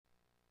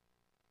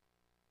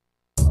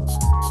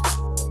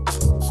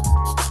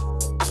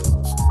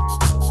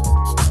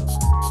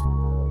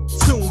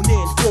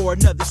for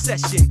another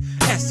session.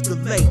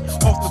 Escalate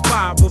off the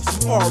vibe of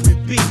some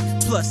R&B.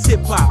 Plus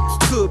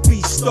hip-hop could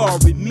be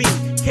starring me.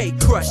 K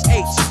Crush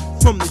H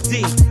from the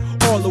D.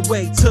 All the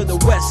way to the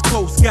West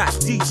Coast, got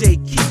DJ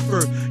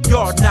Kiefer.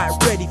 Y'all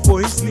not ready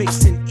for his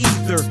mixing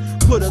either.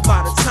 Put a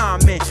lot of time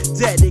and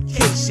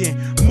dedication.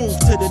 Move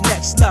to the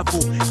next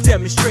level.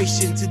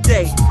 Demonstration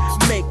today.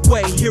 Make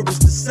way, here is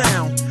the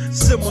sound.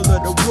 Similar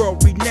to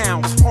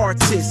world-renowned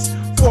artists.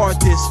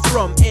 Farthest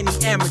from any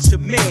amateur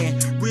man.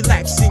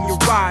 Relaxing your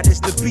ride as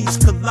the beats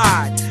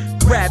collide.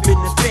 Grabbing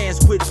the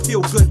fans with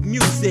feel-good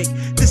music.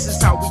 This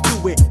is how we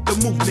do it. The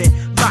movement,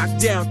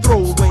 lockdown, throw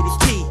away the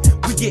key.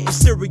 We getting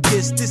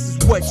serious, this is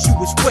what you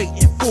was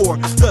waiting for.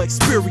 The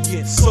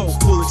experience,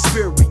 soulful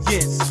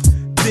experience.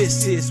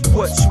 This is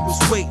what you was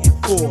waiting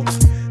for.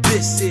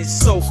 This is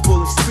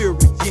soulful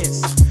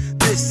experience.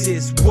 This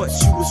is what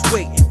you was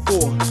waiting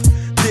for.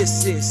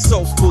 This is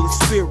soulful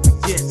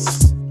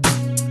experience.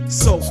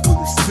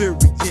 Soulful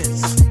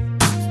experience.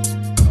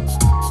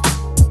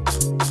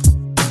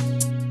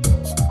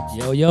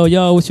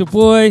 Yo, it's your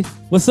boy.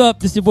 What's up?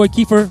 This is your boy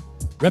Kiefer,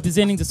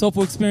 representing the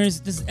Soulful Experience.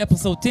 This is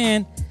episode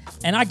 10.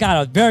 And I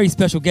got a very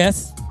special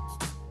guest,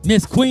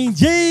 Miss Queen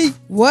G.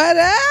 What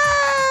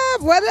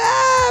up? What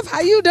up?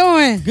 How you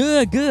doing?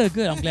 Good.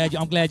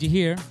 I'm glad you're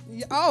here.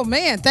 Oh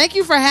man, thank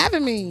you for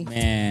having me.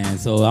 Man,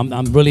 so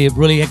I'm really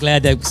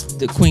glad that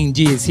the Queen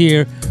G is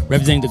here,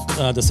 representing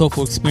the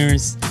Soulful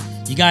Experience.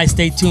 You guys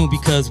stay tuned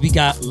because we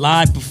got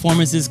live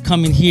performances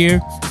coming here,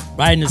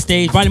 right in the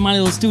stage, right in my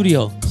little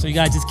studio. So you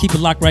guys just keep it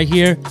locked right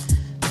here.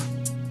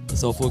 The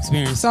Soulful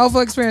Experience. Soulful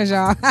Experience,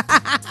 y'all.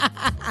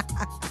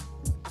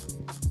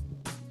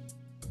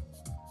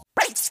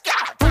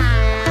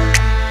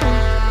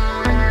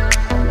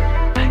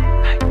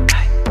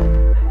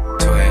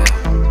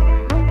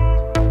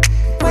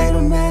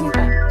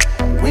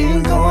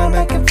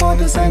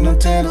 This ain't no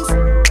tennis.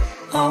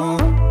 Oh,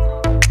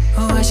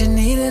 what you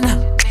need to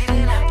know?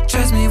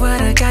 Trust me,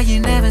 what a guy you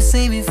never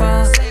seen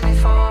before.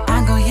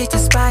 I'm gon' hit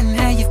your spot and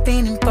how you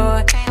feeling for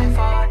it.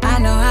 I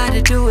know how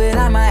to do it,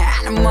 I'm an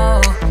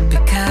animal.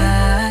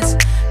 Because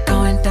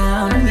going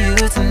down on you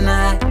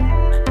tonight.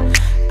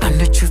 I'm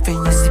the truth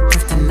and you see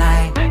proof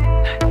tonight.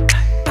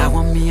 I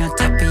want me on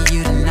top of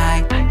you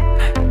tonight.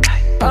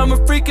 I'm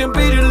a freak and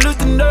beat it loose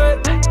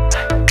tonight.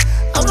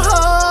 I'm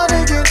hard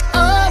again,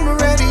 I'm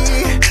ready.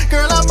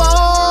 Girl, I'm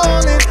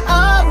on it,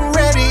 I'm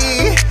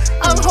ready.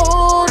 I'm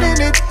holding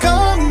it,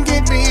 come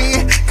get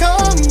me,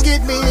 come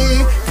get me.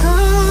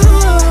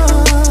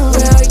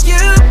 Well,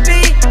 you be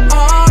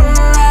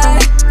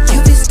alright. You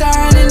be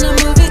starring in the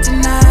movie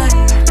tonight.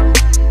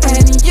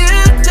 And you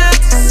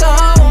look so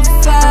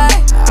fly.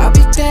 I'll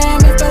be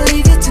damned if I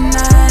leave you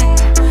tonight.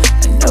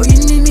 I know you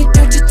need me,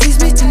 don't you tease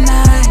me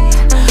tonight.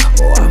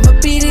 Oh, I'ma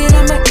beat it,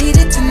 I'ma eat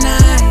it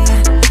tonight.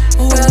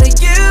 Well,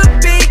 you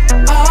be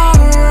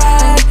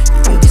alright.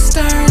 You be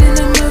starring in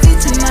the movie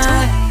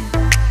tonight.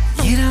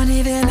 You don't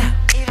even know.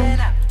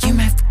 You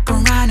might fuck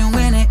around and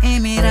when I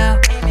aim it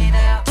up.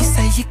 You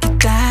say you get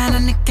down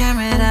on the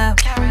camera though.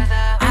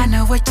 I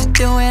know what you're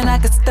doing, I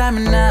got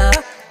stamina.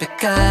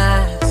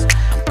 Because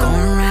I'm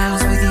going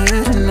rounds with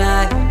you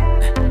tonight.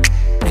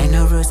 Ain't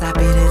no rules, I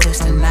beat it loose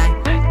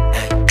tonight.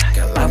 Hey,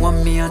 girl, I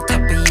want me on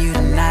top of you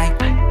tonight.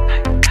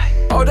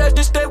 Oh, that's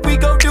just that we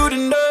gon' do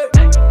tonight.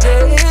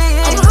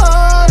 I'm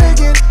hard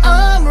again,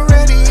 I'm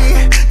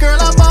ready. Girl,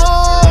 I'm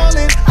on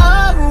it,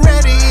 I'm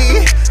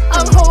ready.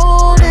 I'm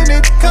holding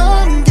it,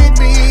 come get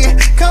me,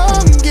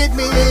 come get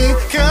me,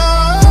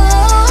 come.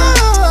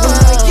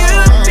 Well, you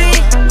be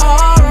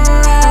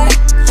alright.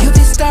 You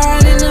be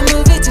starring in the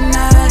movie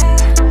tonight.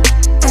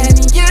 And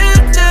you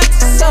look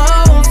so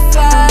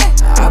fly.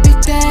 I'll be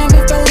damned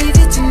if I leave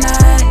you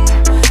tonight.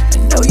 I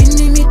know you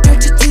need me,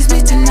 don't you tease me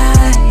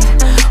tonight.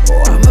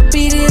 Oh, I'ma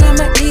beat it,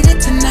 I'ma eat it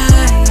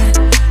tonight.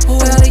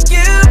 Well,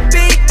 you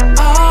be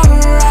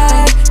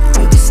alright.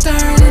 You be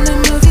starring in the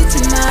movie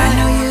tonight. I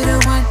know you the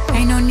one,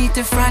 ain't no need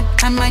to front.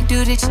 I might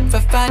do this shit for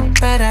fun,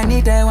 but I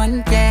need that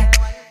one, yeah.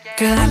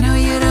 Girl, I know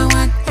you the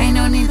one, ain't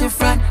no need to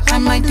front. I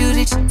might do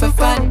this shit for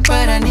fun,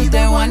 but I need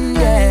that one,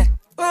 yeah.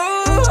 Ooh,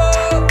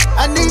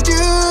 I need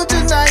you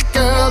tonight,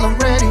 girl, I'm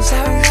ready.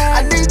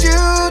 I need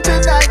you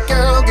tonight,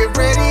 girl, get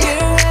ready.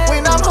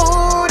 When I'm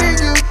holding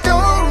you,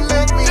 don't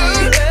let me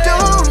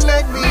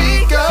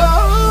go.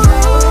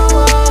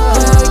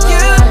 Well,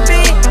 you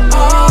be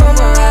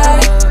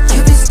alright. You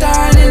be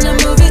starring in the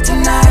movie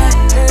tonight.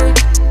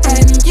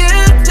 And you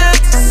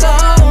look so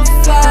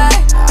fly.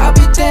 I'll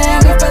be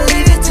damned if I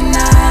leave you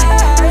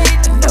tonight.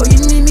 I know you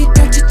need me,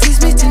 don't you tease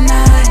me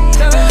tonight.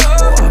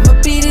 Oh, I'ma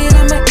beat it,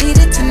 I'ma eat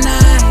it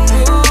tonight.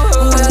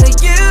 Well,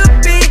 you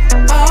be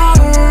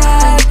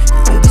alright.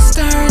 You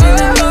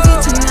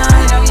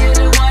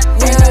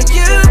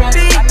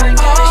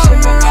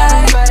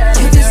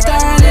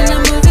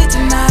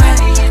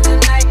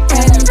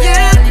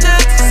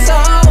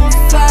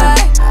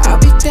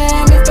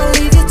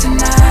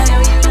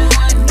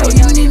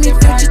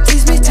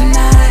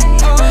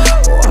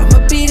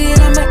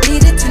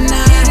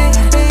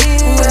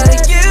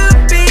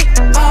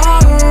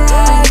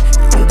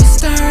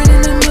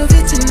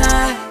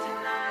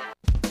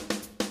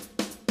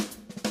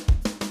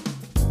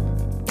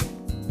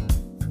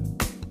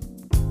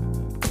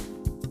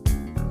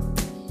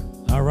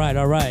All right.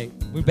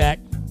 We're back.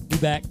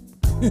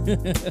 All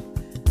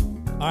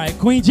right,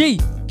 Queen G.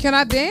 Can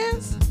I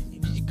dance?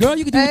 Girl,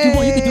 you can do what you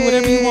want. You can do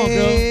whatever you want,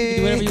 girl. You can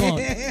do whatever you want.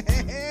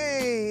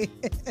 Hey.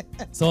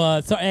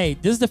 So, hey,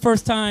 this is the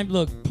first time.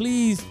 Look,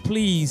 please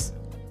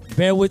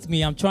bear with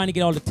me. I'm trying to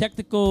get all the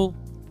technical,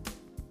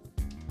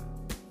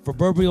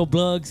 proverbial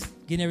plugs,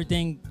 getting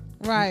everything.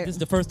 Right. This is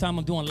the first time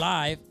I'm doing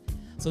live.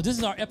 So this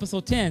is our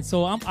episode 10.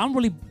 So I'm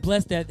really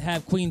blessed to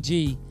have Queen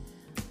G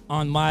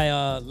on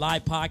my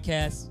live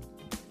podcast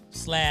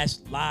 /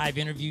 live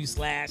interview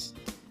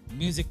 /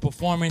 music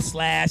performance /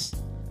 we're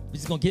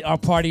just gonna get our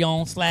party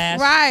on /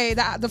 Right.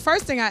 The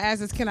first thing I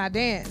ask is, can I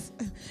dance?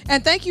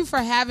 And thank you for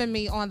having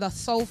me on the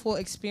Soulful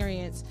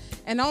experience.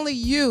 And only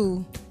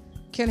you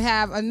can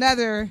have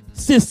another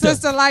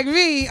sister like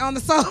me on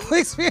the Soulful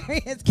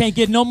experience. Can't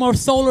get no more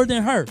solar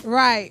than her.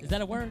 Right. Is that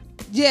a word?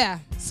 Yeah.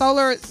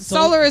 Solar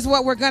is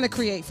what we're gonna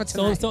create for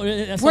tonight.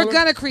 We're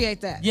gonna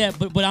create that. Yeah,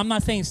 but I'm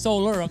not saying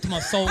solar. I'm talking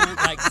about soul,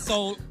 like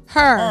soul.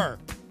 Her.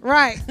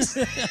 Right.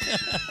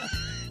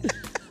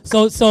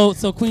 So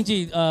Queen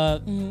G,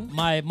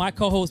 my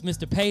co-host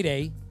Mr.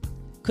 Payday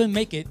couldn't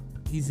make it.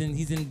 He's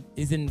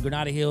in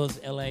Granada Hills,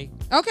 LA.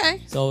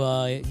 Okay.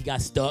 So he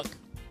got stuck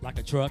like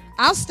a truck.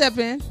 I'll step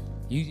in.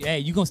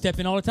 You gonna step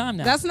in all the time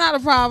now. That's not a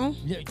problem.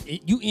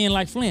 You in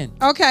like Flynn.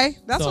 Okay,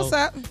 that's what's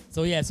up.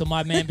 So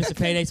my man Mr.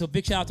 Payday. So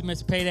big shout out to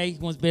Mr. Payday. He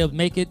wants to be able to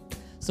make it.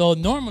 So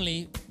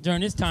normally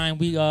during this time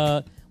we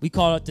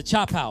call it the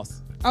chop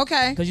house.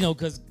 Okay.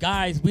 Because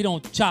guys, we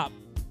don't chop.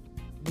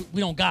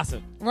 We don't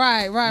gossip.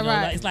 Right.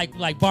 It's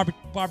like barber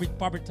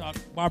talk,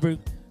 not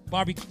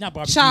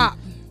barbecue. Chop.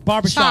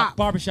 Barbershop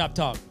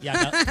talk.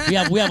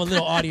 Yeah, we have a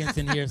little audience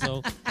in here,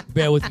 so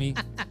bear with me.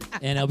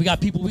 And we got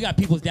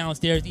people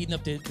downstairs eating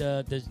up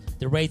the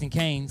Raising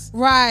Canes.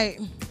 Right.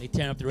 They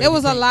tearing up the Raising Canes. It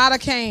was a lot of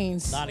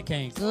canes. A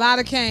lot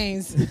of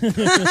canes.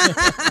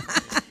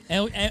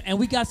 And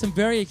we got some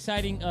very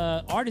exciting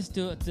artists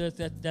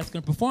that's going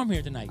to perform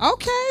here tonight.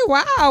 Okay,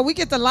 wow. We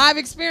get the live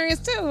experience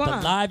too, huh?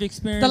 The live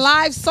experience. The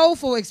live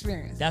Soulful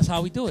experience. That's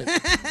how we do it.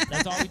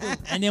 That's all we do.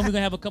 And then we're going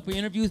to have a couple of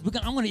interviews.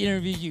 I'm going to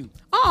interview you.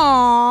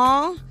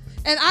 Aww.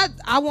 And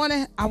I want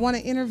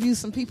to interview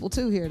some people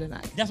too here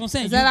tonight. That's what I'm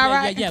saying. Is that all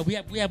right? Yeah. We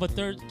have a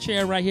third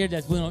chair right here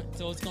so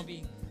it's going to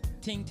be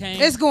ting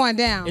tang. It's going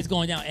down. It's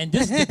going down. And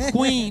this is the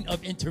queen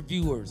of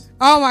interviewers.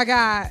 Oh my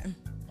God.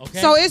 Okay.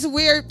 So it's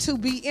weird to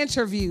be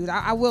interviewed.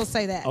 I will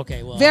say that.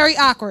 Okay, well. Very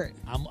awkward.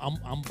 I'm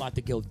about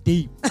to go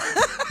deep.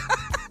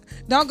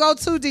 Don't go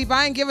too deep.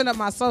 I ain't giving up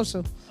my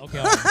social. Okay.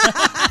 All right.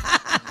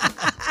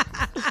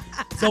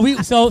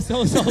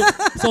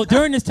 So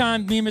during this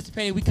time, me and Mr.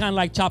 Payday, we kind of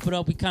like chop it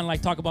up. We kind of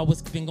like talk about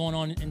what's been going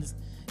on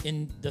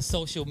in the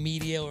social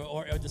media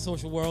or the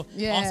social world.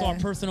 Yeah. Also our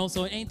personal.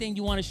 So anything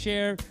you want to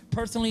share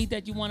personally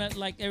that you want to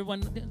like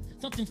everyone,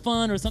 something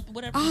fun or something,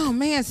 whatever. Oh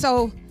man,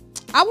 so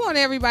I want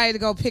everybody to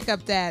go pick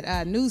up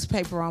that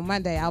newspaper on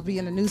Monday. I'll be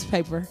in the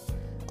newspaper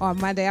on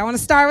Monday. I want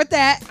to start with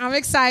that. I'm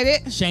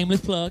excited.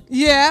 Shameless plug.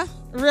 Yeah,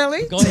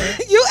 really? Go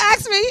ahead. You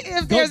asked me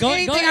if there's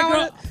anything ahead, I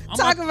want to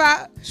talk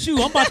about. Shoot,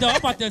 I'm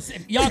about to.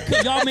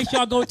 Y'all make sure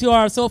y'all go to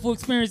our Soulful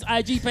Experience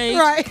IG page.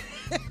 Right.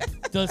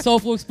 The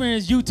Soulful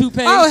Experience YouTube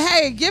page. Oh,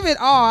 hey, give it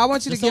all. I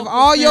want you to give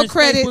all your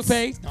credits.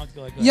 Page. No,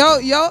 go ahead.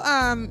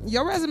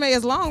 Your resume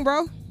is long,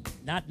 bro.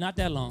 Not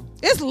that long.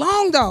 It's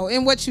long though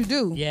in what you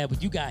do. Yeah,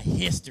 but you got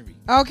history.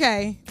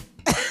 Okay.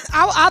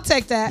 I'll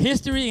take that.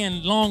 History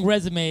and long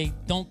resume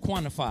don't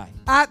quantify.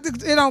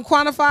 It don't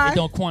quantify? It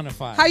don't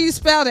quantify. How you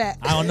spell that?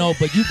 I don't know,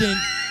 but you've been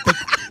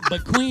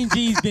but Queen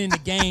G's been in the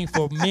game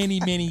for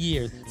many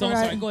years. So right.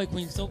 I'm sorry, go ahead,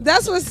 Queen. So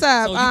that's what's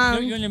up.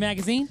 So you're in the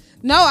magazine?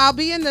 No, I'll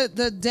be in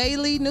the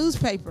daily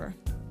newspaper.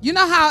 You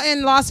know how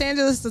in Los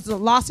Angeles it's the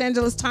Los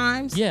Angeles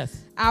Times? Yes.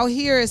 Out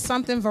here is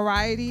something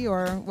Variety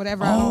or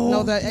whatever. I don't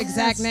know the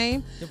exact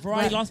name. The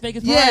Variety, Las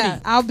Vegas Variety. Yeah,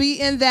 I'll be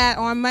in that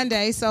on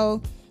Monday.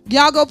 So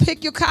y'all go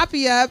pick your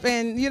copy up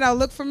and,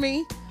 look for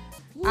me.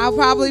 Ooh. I'll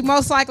probably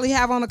most likely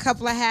have on a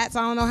couple of hats.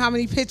 I don't know how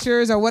many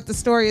pictures or what the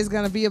story is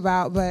going to be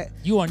about, but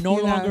you are no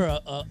longer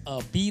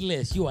a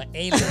B-list. You are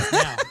A-list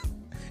now.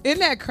 Isn't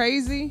that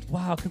crazy?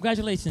 Wow,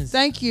 congratulations.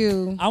 Thank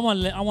you. I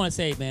want to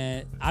say,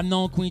 man, I've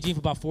known Queen G for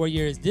about 4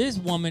 years. This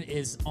woman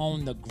is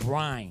on the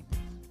grind.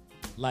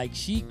 Like,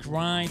 she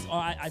grinds. Oh,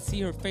 I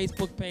see her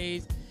Facebook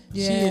page.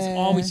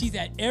 Yeah. She's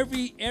at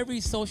every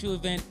social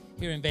event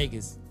here in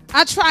Vegas.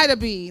 I try to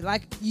be.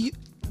 Like,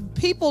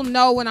 people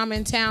know when I'm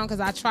in town because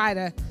I try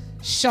to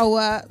show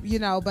up,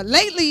 But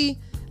lately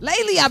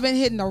I've been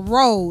hitting the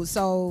road,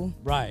 so.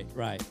 Right.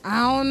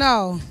 I don't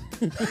know.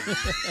 The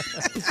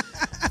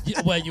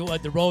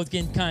road's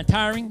getting kind of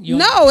tiring?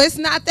 No, it's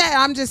not that.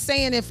 I'm just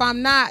saying if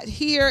I'm not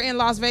here in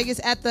Las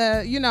Vegas at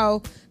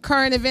the,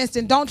 current events,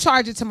 then don't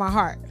charge it to my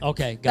heart.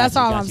 Okay, that's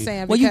all I'm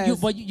saying. Well,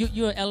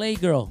 you're an LA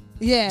girl.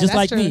 Yeah, just that's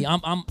like true. me.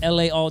 I'm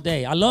LA all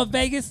day. I love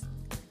Vegas,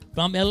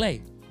 but I'm LA.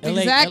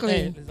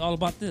 Exactly. LA, it's all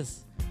about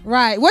this.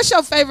 Right. What's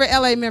your favorite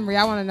LA memory?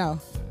 I want to know.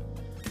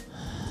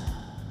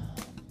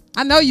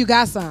 I know you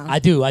got some. I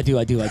do.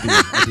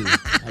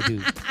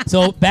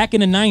 So back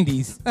in the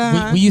 90s,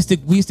 Uh-huh. we used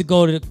to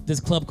go to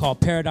this club called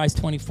Paradise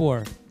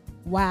 24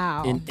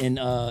 Wow.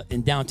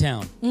 in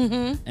downtown,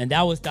 and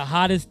that was the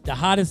hottest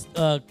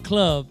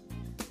club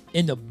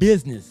in the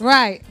business.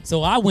 Right.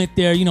 So I went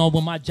there, you know,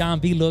 with my John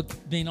B look,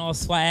 being all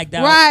swagged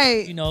out.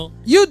 Right. You know.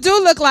 You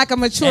do look like a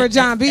mature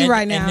John B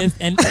right now.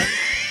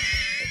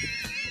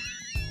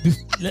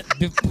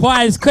 Before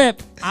I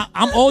clip,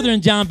 I'm older than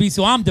John B,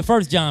 so I'm the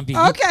first John B.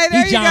 Okay,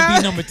 there He's you John go.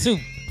 B number 2.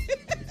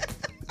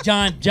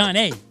 John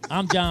A.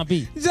 I'm John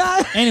B.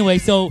 John. Anyway,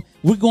 so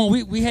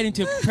we heading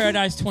to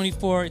Paradise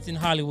 24. It's in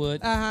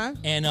Hollywood. Uh-huh.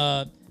 And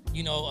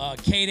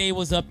K-Day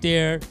was up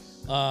there,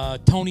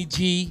 Tony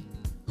G,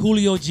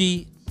 Julio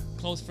G,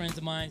 close friends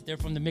of mine. They're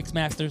from the Mix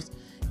Masters.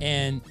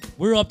 And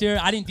we're up there.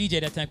 I didn't DJ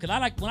that time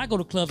because when I go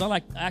to clubs,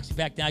 actually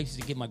back then I used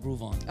to get my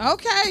groove on.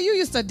 Okay, you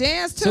used to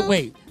dance too. So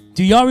wait,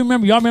 do y'all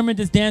remember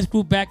this dance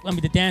group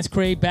the dance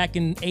crave back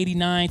in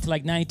 89 to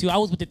like 92? I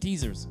was with the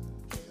Teasers.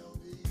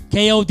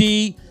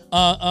 KOD,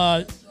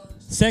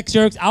 Sex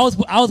Jerks. I was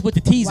with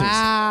the Teasers.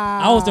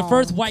 Wow. I was the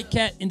first white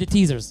cat in the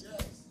Teasers.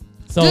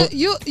 So Do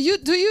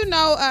you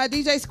know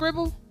DJ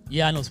Scribble?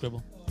 yeah, I know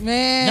Scribble.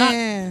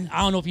 Man.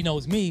 I don't know if he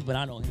knows me, but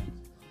I know him.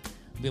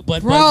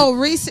 But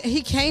Bro,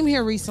 he came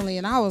here recently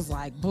and I was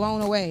like blown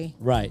away.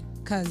 Right.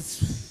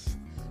 Cause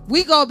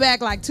we go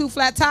back like 2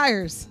 flat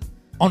tires.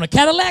 On a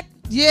Cadillac?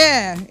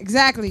 Yeah,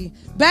 exactly.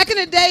 Back in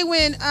the day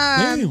when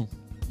Damn.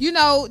 you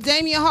know,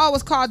 Damian Hall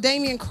was called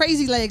Damian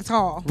Crazy Legs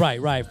Hall. Right.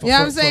 You know what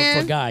I'm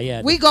saying? For guy,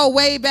 yeah. We go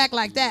way back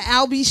like that.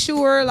 I'll be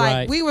sure. Like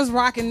Right. we was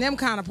rocking them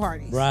kind of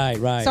parties. Right.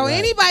 So right.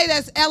 anybody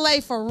that's LA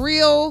for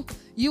real,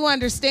 you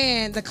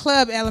understand the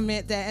club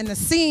element and the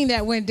scene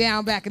that went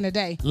down back in the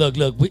day. Look.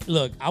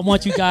 I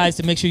want you guys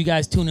to make sure you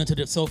guys tune into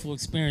the Soulful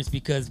Experience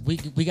because we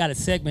got a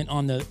segment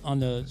on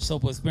the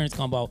Soulful Experience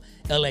called about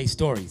LA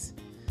stories.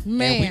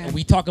 Man. And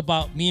we talk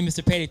about, me and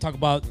Mr. Payday talk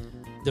about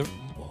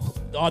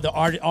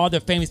all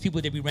the famous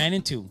people that we ran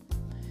into.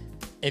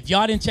 If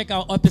y'all didn't check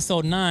out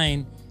episode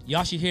 9,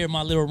 y'all should hear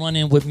my little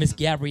run-in with Miss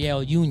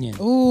Gabrielle Union.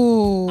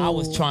 Ooh. I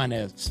was trying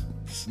to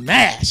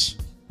smash.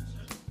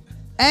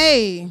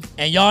 Hey.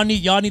 And y'all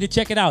need to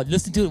check it out.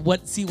 Listen to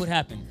it. See what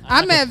happened.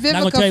 I met not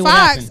gonna tell Vivica you what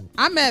Fox. happened.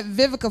 I met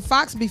Vivica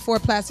Fox before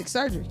plastic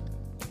surgery.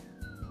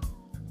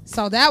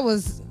 So that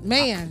was,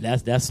 man.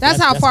 That's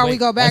how far we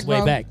go back, that's way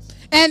bro. back.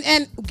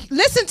 And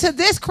listen to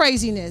this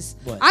craziness.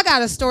 What? I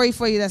got a story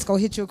for you that's gonna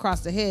hit you across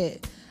the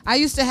head. I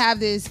used to have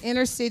this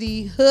inner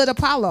city hood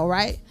Apollo,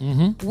 right?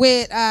 Mm-hmm.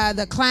 With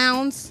the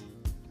clowns,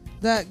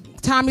 the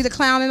Tommy the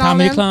Clown and all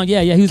Tommy them. the Clown,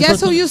 yeah. He was the Guess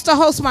first who one. used to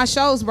host my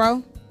shows,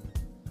 bro?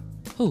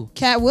 Who?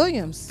 Cat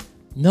Williams.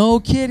 No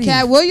kidding.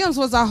 Cat Williams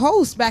was a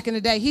host back in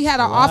the day. He had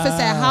an office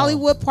at Wow.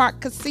 Hollywood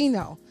Park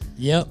Casino.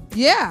 Yep.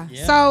 Yeah.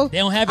 Yeah. So They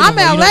don't have it I'm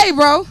no more. LA, You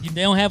bro.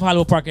 They don't have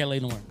Hollywood Park LA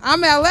no more. I'm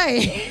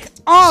LA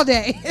all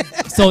day.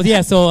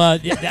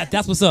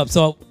 That's what's up.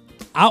 So,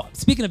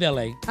 speaking of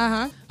LA,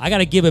 Uh-huh. I got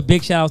to give a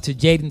big shout out to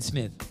Jaden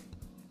Smith.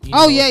 You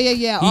Oh, know,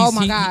 yeah. Oh,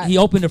 my he- God. He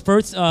opened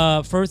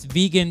the first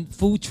vegan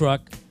food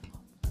truck,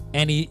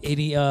 and he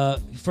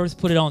first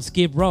put it on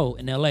Skid Row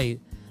in LA.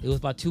 It was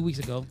about 2 weeks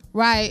ago.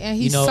 Right, and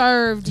he You know,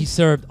 served. He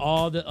served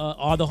all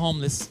the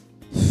homeless.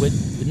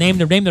 With the name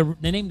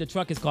of the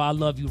truck is called I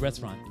Love You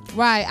Restaurant.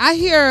 Right, I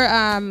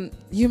hear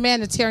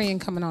humanitarian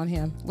coming on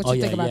him. What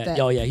you think about that?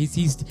 Oh yeah,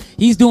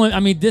 he's doing. I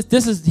mean,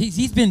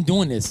 he's been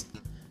doing this.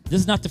 This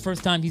is not the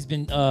first time he's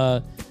been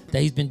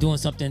doing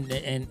something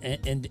in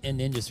the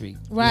industry. You know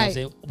what I'm Right.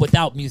 saying?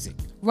 Without music.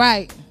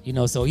 Right. You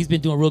know, so he's been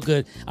doing real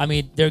good. I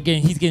mean,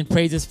 he's getting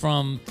praises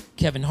from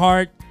Kevin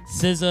Hart,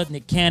 SZA,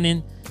 Nick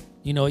Cannon,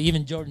 you know,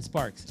 even Jordan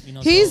Sparks. You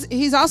know,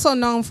 He's also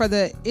known for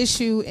the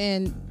issue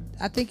in,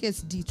 I think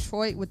it's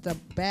Detroit with the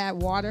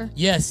bad water.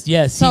 Yes.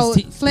 So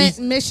Flint,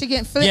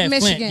 Michigan.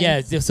 Michigan.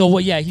 Yeah. So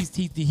what? Yeah,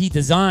 he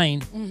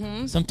designed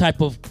some type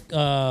of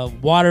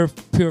water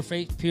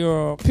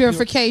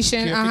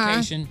Purification.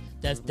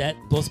 That's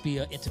supposed to be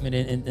intimate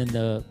in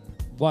the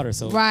water.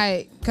 So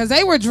Right, because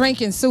they were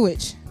drinking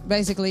sewage.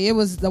 Basically, it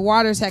was the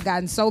waters had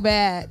gotten so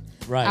bad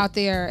Right. out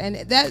there, and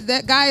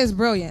that guy is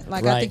brilliant.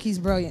 Like I Right. think he's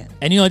brilliant.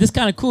 And you know, this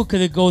kind of cool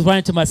because it goes right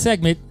into my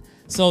segment.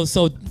 So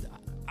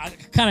I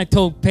kind of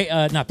told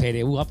not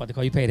Payday. Ooh, I'm about to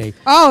call you Payday.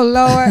 Oh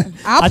Lord,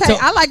 I pay. told-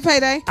 I like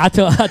payday. I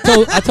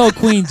told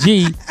Queen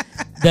G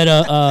that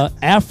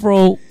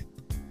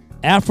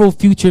Afro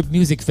Future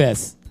Music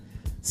Fest.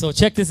 So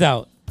check this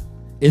out.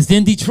 It's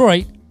in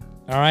Detroit.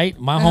 All right,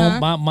 my home,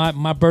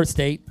 my birth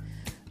state.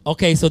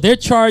 Okay, so they're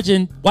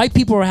charging. White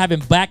people are having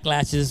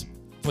backlashes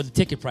for the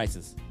ticket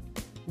prices.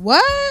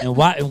 What? And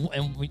why?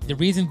 And the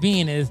reason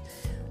being is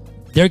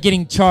they're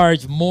getting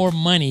charged more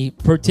money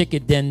per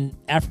ticket than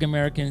African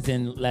Americans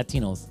and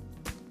Latinos.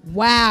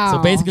 Wow. So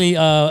basically,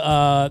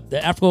 the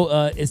Afro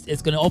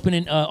it's going to open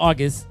in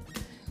August,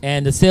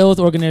 and the sales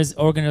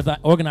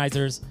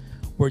organizers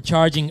were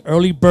charging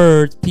early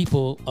bird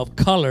people of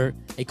color.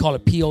 They call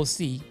it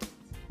POC,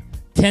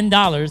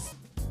 $10,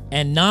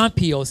 and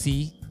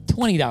non-POC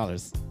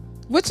 $20.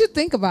 What you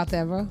think about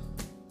that, bro?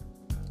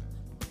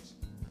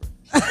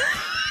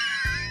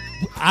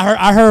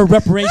 I heard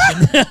reparation.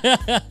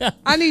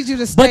 I need you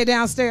to stay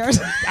downstairs.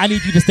 I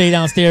need you to stay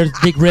downstairs,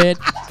 Big Red.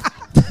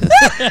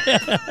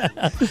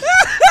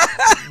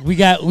 we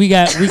got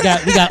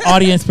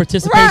audience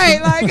participation.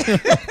 Right, like.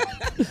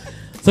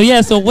 So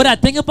yeah, so what I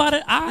think about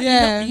it,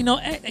 Yeah.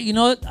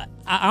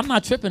 I'm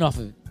not tripping off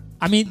of it.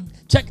 I mean,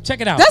 check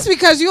it out. That's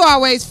because you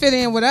always fit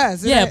in with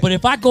us. Yeah, but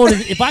if I go to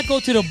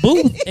the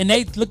booth and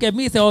they look at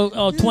me and say,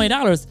 "Oh,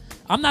 $20,"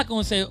 I'm not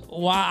gonna say,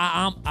 "Well,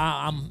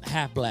 I'm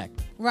half black."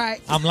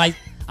 Right. I'm light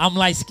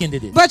skinned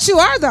it. But you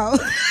are though.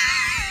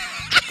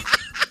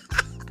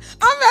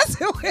 I'm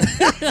messing with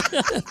you.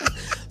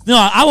 No,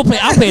 I'll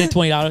pay the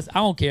 $20. I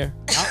don't care.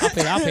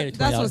 I'll pay the $20.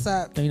 That's what's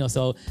up.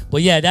 So,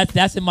 but yeah,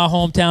 that's in my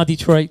hometown,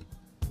 Detroit.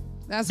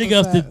 That's big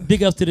what's ups up.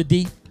 big ups to the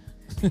D.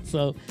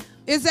 So,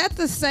 is that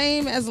the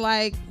same as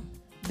like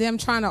them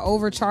trying to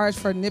overcharge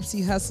for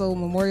Nipsey Hussle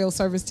memorial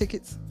service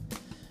tickets?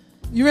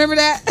 You remember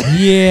that?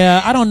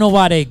 Yeah, I don't know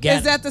why they got.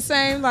 Is that the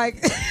same? Like,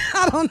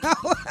 I don't know.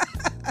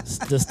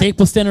 The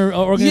Staples Center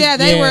organization? Yeah,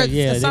 they were.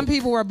 Yeah, some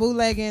people were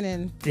bootlegging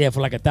and. Yeah,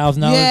 for like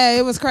 $1,000. Yeah,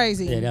 it was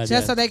crazy. Yeah,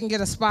 just so they can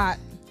get a spot.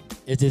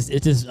 It's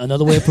just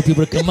another way for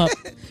people to come up.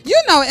 You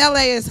know,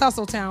 LA is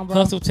hustle town, bro.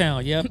 Hustle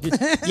town, yeah.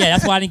 Yeah,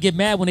 that's why I didn't get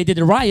mad when they did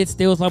the riots.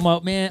 They was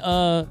like, man,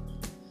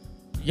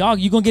 y'all,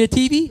 you gonna get a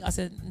TV? I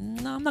said,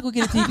 no, I'm not gonna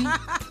get a TV.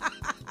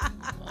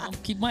 I'm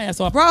keep my ass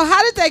off. Bro,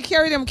 how did they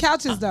carry them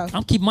couches though?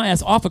 I'm keeping my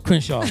ass off of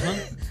Crenshaw. Huh?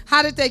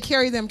 How did they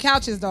carry them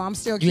couches though? I'm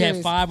still curious. You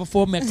had 5 or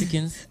 4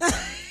 Mexicans,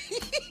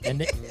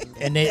 and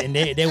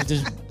they were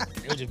just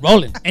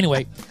rolling.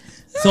 Anyway,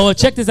 so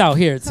check this out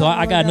here. So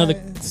I got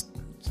another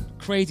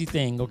crazy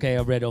thing. Okay,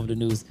 I read over the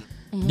news.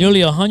 Mm-hmm.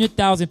 Nearly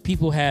 100,000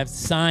 people have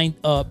signed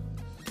up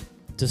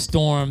to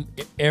storm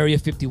Area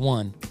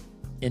 51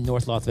 in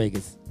North Las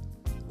Vegas.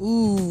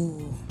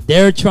 Ooh.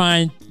 They're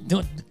trying.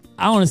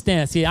 I don't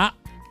understand. See,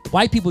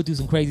 white people do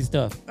some crazy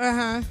stuff.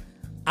 Uh-huh.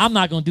 I'm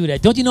not gonna do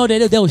that. Don't you know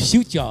that they'll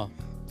shoot y'all?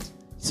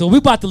 So we're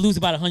about to lose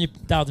about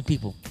 100,000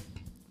 people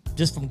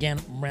just from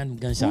random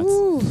gunshots.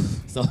 Ooh.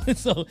 So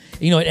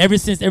ever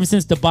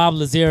since the Bob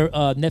Lazar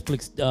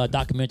Netflix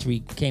documentary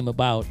came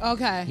about.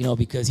 Okay.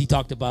 Because he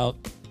talked about,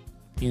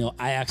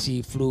 I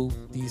actually flew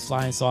these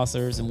flying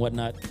saucers and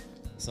whatnot.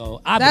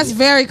 So that's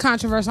very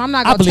controversial. I'm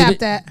not gonna tap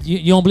that.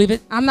 You don't believe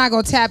it? I'm not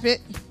gonna tap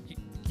it.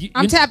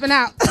 I'm tapping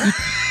out.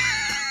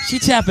 She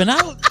tapping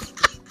out.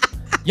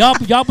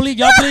 Y'all believe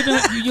in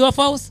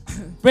UFOs?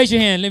 Raise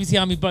your hand. Let me see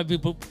how many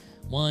people.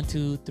 1,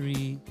 2,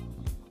 3,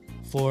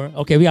 4.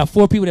 Okay, we got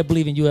 4 people that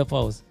believe in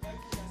UFOs.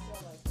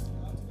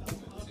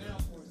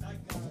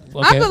 Okay.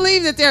 I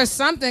believe that there's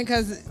something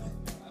because.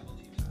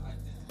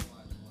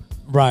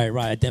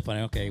 Right,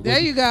 definitely. Okay. There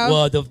you go.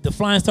 Well, the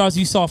flying stars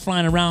you saw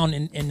flying around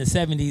in the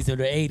 70s or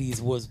the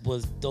 80s was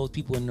those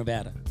people in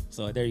Nevada.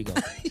 So there you go.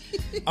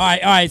 All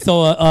right.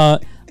 So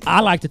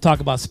I like to talk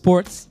about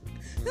sports.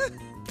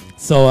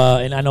 So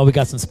and I know we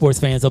got some sports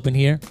fans up in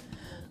here.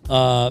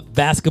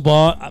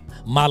 Basketball,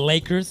 my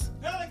Lakers.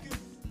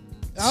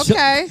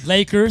 Okay.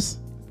 Lakers.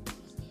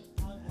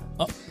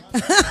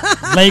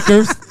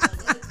 Lakers.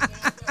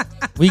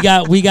 We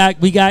got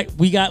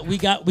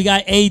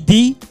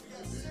AD.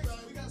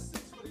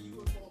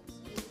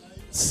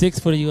 6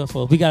 for the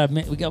UFO.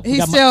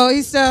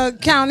 He's still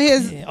counting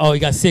his. Oh, he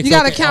got 6. You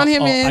gotta count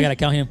him in. I gotta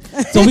count him.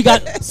 So we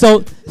got so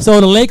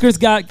the Lakers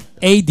got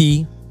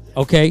AD.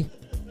 Okay.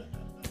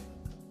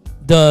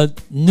 The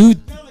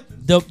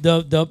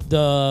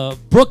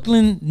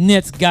Brooklyn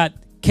Nets got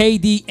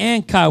KD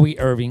and Kyrie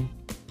Irving,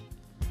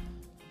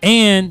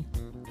 and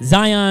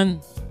Zion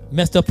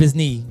messed up his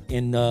knee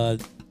in the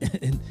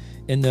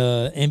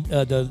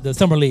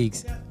summer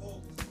leagues.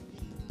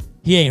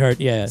 He ain't hurt,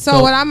 yeah.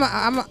 So what I'm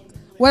gonna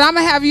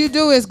have you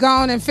do is go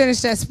on and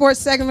finish that sports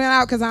segment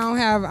out because I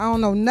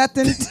don't know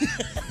nothing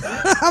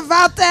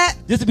about that.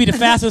 This would be the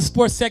fastest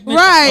sports segment.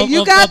 Right,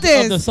 you got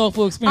this. Of the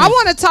Soulful experience. I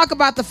want to talk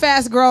about the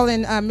fast girl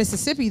in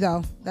Mississippi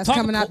though. That's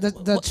coming out.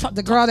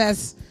 The girl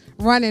that's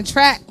running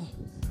track.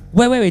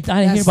 Wait!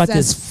 I didn't hear about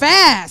this. That's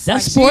fast.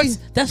 That's sports.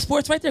 That's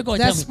sports right there. Go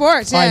ahead. That's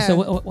sports. Yeah.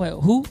 All right.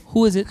 So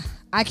who is it?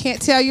 I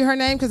can't tell you her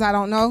name because I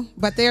don't know.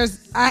 But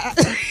there's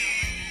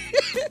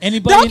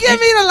Anybody? Don't give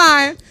me the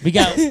line. We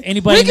got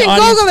anybody? We can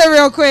Google it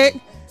real quick.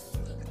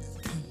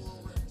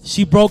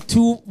 She broke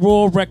 2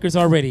 world records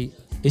already.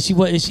 Is she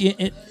what? Is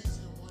she?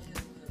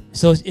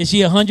 So is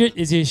she 100?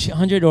 Is it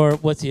 100 or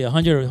what's he?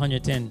 100 or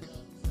 110?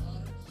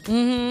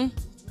 Mm-hmm.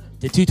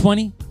 The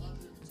 220?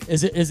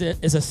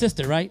 Is a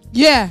sister, right?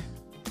 Yeah.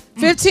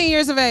 15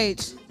 years of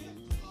age.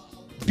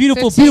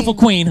 Beautiful 15. Beautiful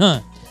queen,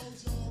 huh?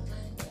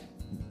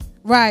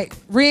 Right.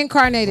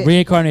 Reincarnated.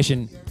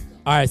 Reincarnation.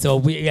 All right,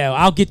 so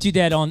I'll get you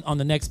that on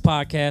the next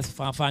podcast if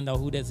I find out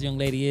who this young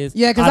lady is.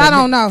 Yeah, because I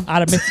don't know.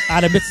 Out of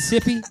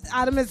Mississippi?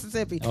 Out of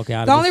Mississippi.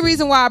 Okay. The only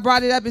reason why I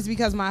brought it up is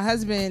because my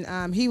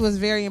husband, he was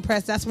very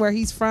impressed. That's where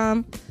he's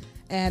from,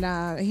 and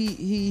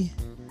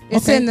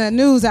it's in the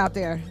news out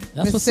there.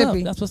 That's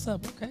Mississippi. That's what's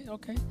up.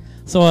 Okay.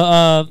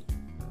 So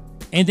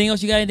Anything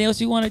else you got? Anything else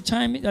you want to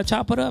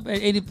chop it up?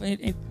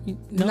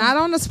 No? Not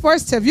on the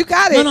sports tip. You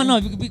got it. No.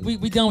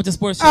 We done with the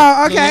sports tip.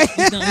 Oh, okay.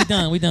 We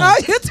done. Oh,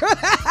 you threw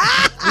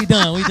that. We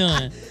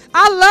done.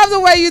 I love the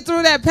way you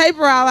threw that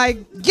paper out. Like,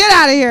 get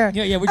out of here.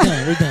 Yeah, we're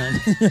done.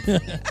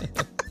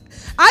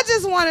 I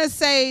just want to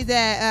say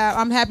that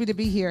I'm happy to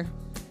be here.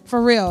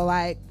 For real.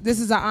 Like, this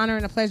is an honor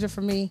and a pleasure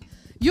for me.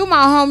 You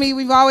my homie.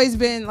 We've always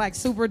been like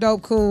super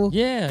dope cool.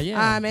 Yeah.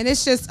 And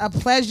it's just a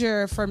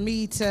pleasure for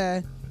me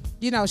to,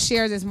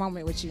 share this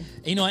moment with you.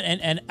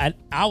 And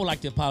I would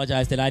like to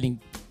apologize that I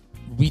didn't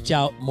reach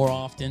out more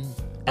often.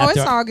 It's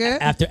all good.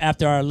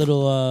 After our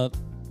little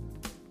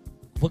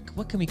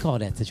what can we call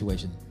that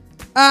situation?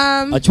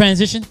 A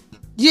transition?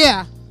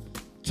 Yeah.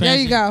 There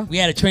you go. We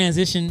had a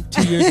transition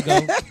 2 years ago,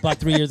 about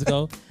 3 years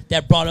ago,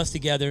 that brought us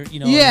together,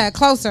 Yeah,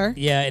 closer.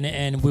 Yeah,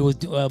 and we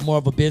was more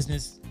of a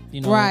business,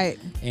 Right.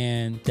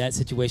 And that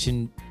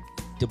situation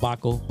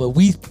debacle, but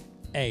we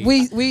I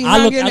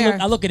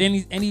look at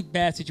any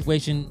bad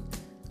situation,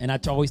 and I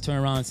always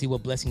turn around and see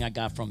what blessing I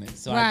got from it.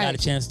 So I got a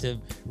chance to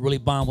really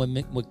bond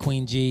with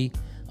Queen G,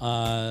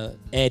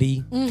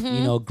 Eddie,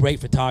 great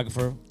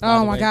photographer.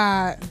 Oh my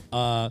God.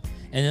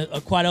 And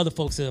quite other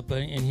folks up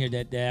in here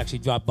that actually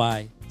dropped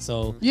by.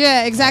 So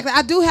yeah, exactly.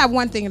 I do have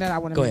one thing that I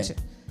want to mention.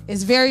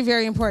 It's very,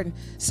 very important.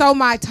 So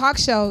my talk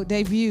show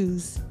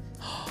debuts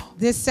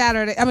this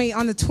Saturday. I mean,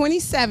 on the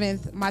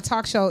 27th, my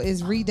talk show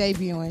is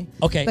re-debuting.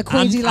 Okay, the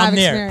Queen G Live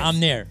Experience.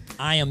 I'm there.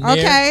 I am there.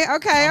 Okay.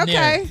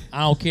 There. I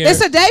don't care. It's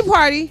a day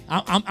party.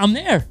 I'm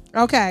there.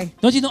 Okay.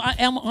 Don't you know I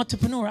am an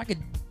entrepreneur? I could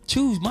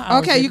choose my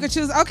hours. Okay, you could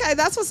choose. Okay,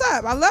 that's what's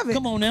up. I love it.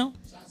 Come on now.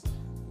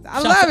 I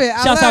love it.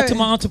 Shouts out to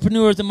my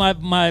entrepreneurs and my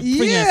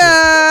freelancers.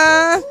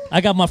 Yeah. I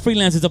got my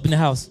freelancers up in the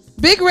house.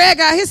 Big Red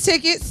got his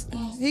tickets.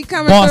 He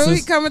coming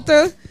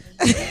through.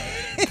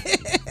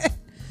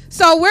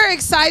 So we're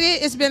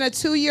excited. It's been a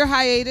 2-year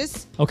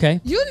hiatus. Okay.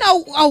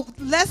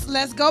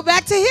 Let's go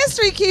back to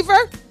history,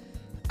 Kiefer.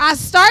 I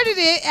started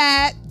it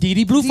at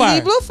DD Blue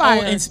Fire.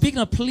 Oh, and speaking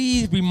of,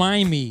 please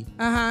remind me.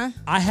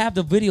 I have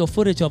the video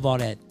footage of all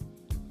that.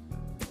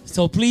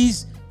 So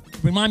please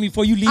remind me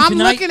before you leave tonight. I'm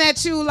looking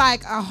at you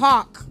like a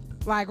hawk,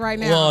 like right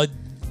now. Well,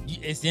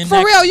 it's in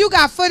for real. You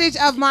got footage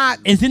of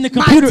it's in the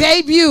computer. My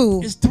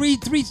debut. It's three.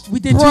 We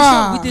did 2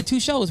 shows. We did 2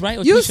 shows,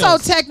 right? You so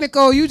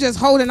technical. You just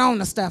holding on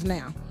to stuff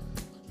now.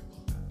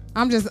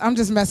 I'm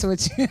just messing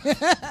with you.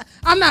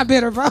 I'm not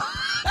bitter, bro.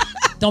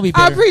 Don't be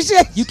bitter. I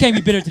appreciate you. Can't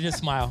be bitter to this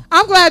smile.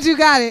 I'm glad you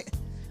got it.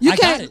 I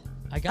got it.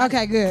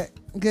 Okay, good.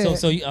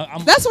 So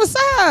that's what's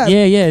up.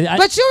 Yeah.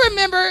 But you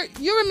remember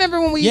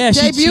when we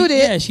debuted it?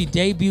 Yeah, she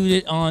debuted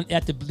it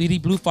at the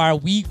DD Blue Fire.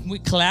 We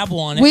collab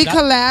on it. We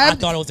collabed. I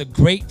thought it was a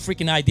great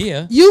freaking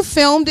idea. You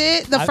filmed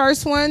it, the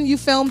first one. You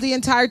filmed the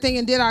entire thing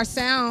and did our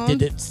sound.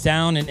 Did the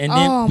sound and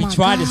then we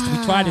tried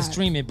to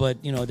stream it,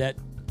 but that.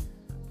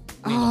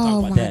 We ain't gonna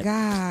talk about that.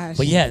 Gosh.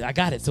 But yeah, I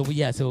got it. So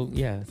yeah.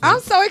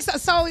 I'm so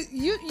excited. So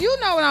you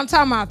know what I'm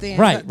talking about then.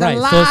 Right. The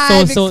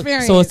live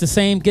experience. So it's the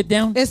same get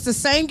down? It's the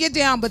same get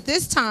down, but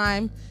this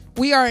time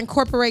we are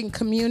incorporating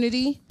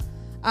community.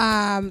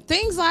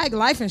 Things like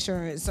life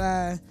insurance,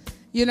 better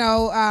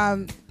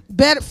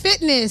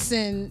fitness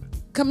and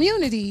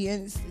community.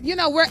 And,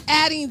 we're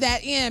adding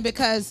that in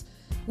because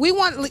we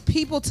want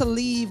people to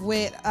leave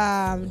with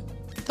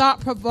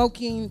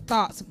thought-provoking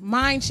thoughts,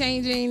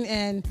 mind-changing,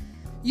 and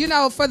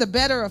for the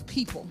better of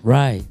people.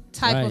 Right.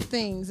 Type of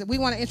things. We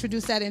want to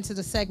introduce that into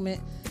the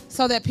segment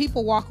so that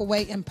people walk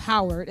away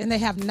empowered and they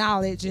have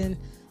knowledge and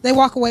they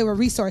walk away with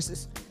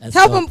resources.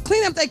 Help them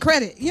clean up their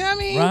credit. You know what I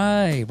mean?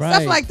 Right.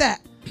 Stuff like that.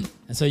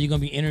 And so you're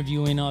going to be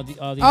interviewing all these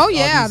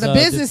the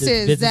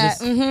businesses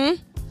that and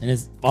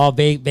it's all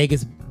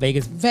Vegas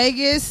based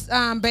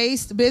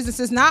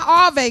businesses. Not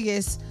all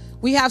Vegas.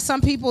 We have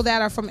some people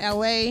that are from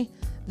LA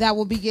that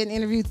will be getting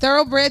interviewed.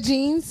 Thoroughbred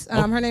Jeans.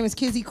 Her name is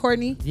Kizzy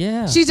Courtney.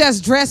 Yeah. She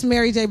just dressed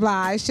Mary J.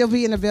 Blige. She'll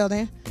be in the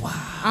building. Wow.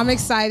 I'm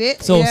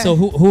excited. So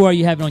who are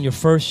you having on your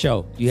first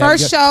show?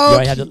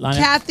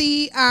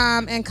 Kathy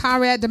and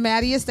Conrad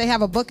DeMatteis. They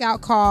have a book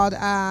out called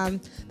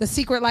The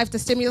Secret Life, The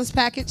Stimulus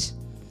Package.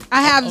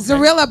 I have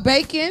Zarilla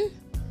Bacon.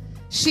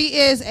 She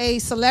is a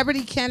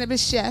celebrity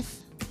cannabis chef.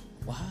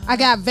 Wow. I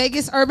got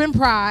Vegas Urban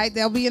Pride.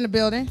 They'll be in the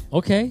building.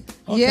 Okay.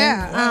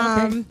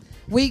 Yeah. Wow,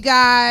 we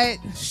got,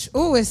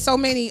 it's so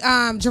many.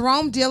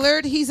 Jerome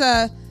Dillard, he's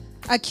a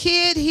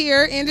kid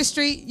here,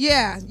 industry.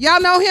 Yeah.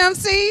 Y'all know him,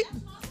 see?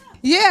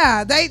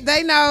 Yeah,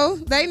 they know.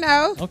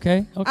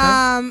 Okay.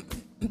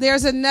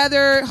 There's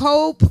another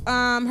Hope.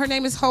 Her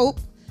name is Hope.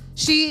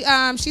 She's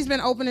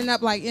been opening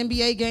up like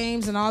NBA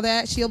games and all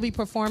that. She'll be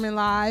performing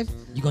live.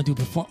 You gonna do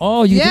perform?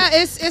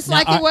 It's now,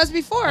 like it was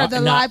before the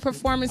live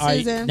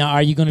performances.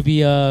 Are you gonna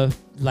be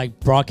like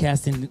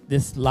broadcasting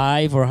this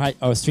live or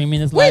streaming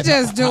this live? We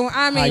just do.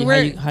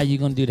 How you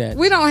gonna do that?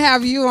 We don't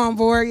have you on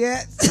board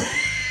yet,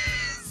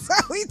 so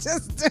we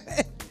just do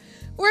it.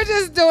 We're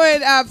just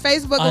doing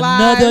Facebook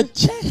Live. Another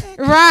check.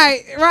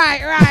 Right.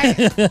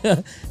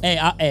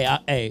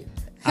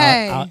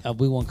 Hey.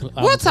 We won't.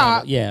 We'll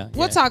talk. Yeah.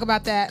 We'll talk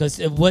about that. Because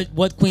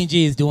what Queen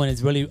G is doing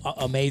is really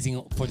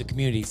amazing for the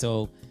community.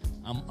 So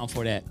I'm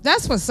for that.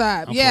 That's what's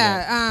up.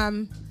 Yeah.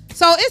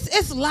 So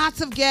it's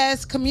lots of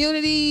guests,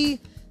 community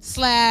 /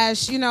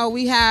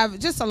 we have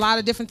just a lot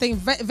of different things.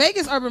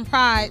 Vegas Urban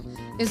Pride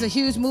is a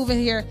huge movement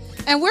here,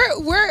 and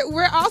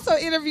we're also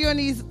interviewing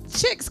these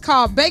chicks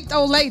called Baked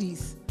Old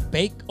Ladies.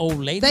 Baked Old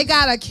Ladies. They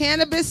got a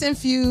cannabis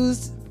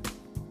infused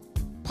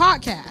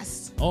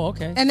podcast. Oh,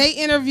 okay. And they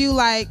interview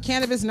like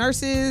cannabis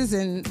nurses,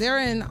 and they're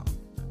in,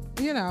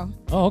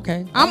 Oh,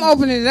 okay. I'm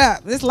opening it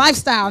up. It's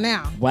lifestyle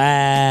now.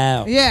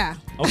 Wow. Yeah.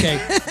 Okay.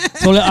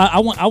 So I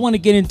want to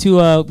get into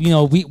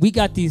we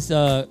got these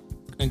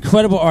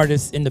incredible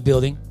artists in the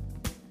building.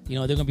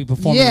 They're gonna be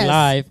performing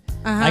live.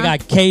 I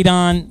got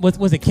K-Don. What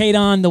was it?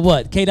 K-Don the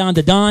what? K-Don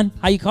the Don?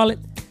 How you call it?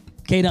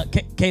 K-Don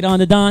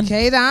the Don.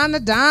 K-Don the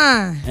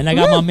Don. And I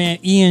got my man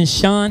Ian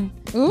Sean.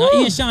 Now,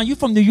 Ian Sean, you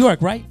from New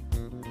York, right?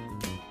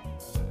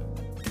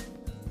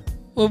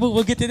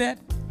 We'll get to that.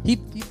 He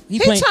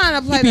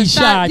trying to play the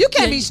shy. You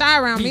can't be shy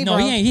around me, no,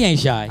 bro. He ain't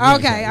shy.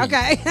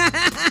 Okay.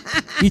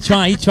 He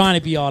trying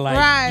to be all like,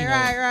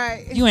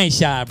 right. You ain't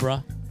shy,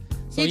 bro.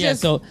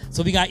 So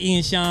so we got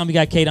Ian Sean, we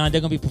got K-Don.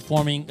 They're gonna be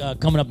performing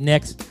coming up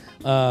next.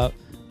 I'm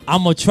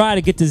gonna try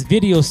to get this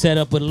video set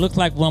up, but it looks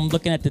like when I'm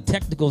looking at the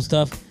technical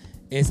stuff,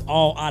 it's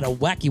all out of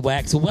wacky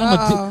whack. So what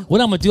I'm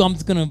gonna do, I'm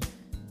just gonna,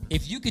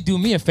 if you could do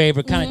me a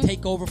favor, kind of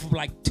take over for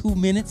like 2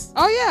 minutes.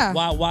 Oh yeah.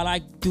 While I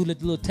do the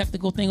little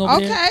technical thing over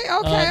there.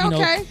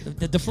 Okay.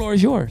 The floor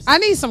is yours. I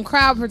need some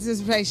crowd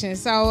participation.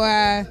 So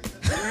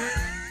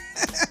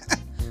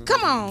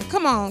come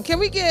on. Can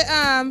we get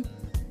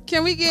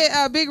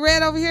Big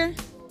Red over here?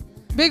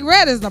 Big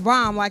Red is the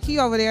bomb. Like, he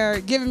over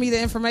there giving me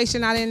the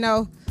information I didn't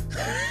know.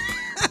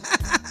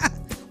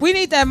 We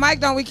need that mic,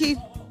 don't we, Keith?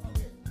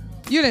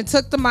 You done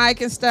took the mic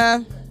and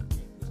stuff.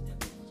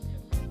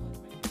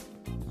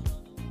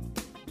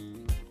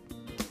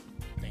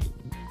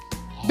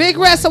 Big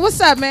Red, so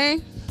what's up,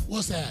 man?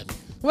 What's happening?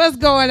 What's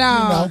going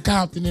on?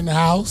 Compton in the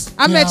house.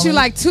 I met you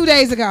like 2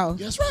 days ago.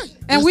 That's right.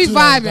 And we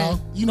vibing.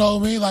 You know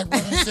what I mean? Like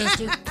brother and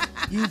sister.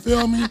 You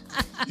feel me?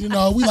 We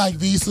like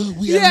Visa.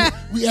 We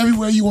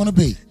everywhere you want to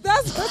be.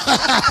 That's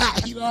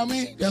you know what I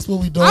mean? That's what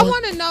we doing. I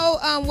want to know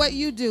what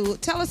you do.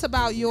 Tell us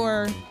about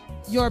your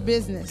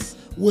business.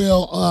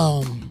 Well,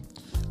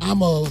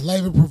 I'm a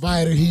labor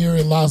provider here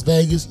in Las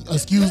Vegas.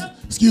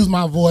 Excuse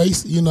my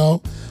voice.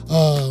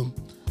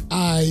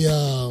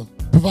 I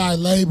provide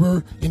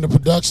labor in the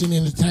production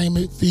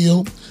entertainment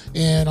field,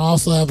 and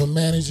also have a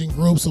managing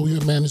group, so we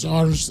have managed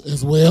artists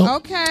as well.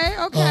 Okay.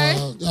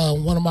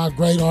 One of my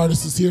great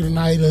artists is here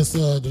tonight. Is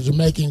the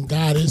Jamaican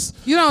Goddess.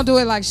 You don't do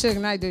it like Suge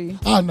Knight, do you?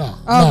 Oh no.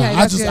 Okay,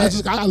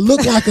 I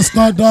look like a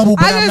stunt double,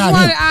 but I'm not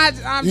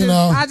him.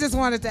 I just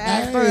wanted to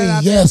ask.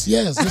 Yes.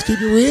 Let's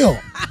keep it real.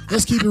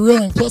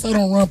 And plus, I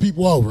don't run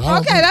people over.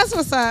 That's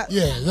what's up.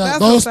 Yeah,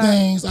 those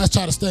things I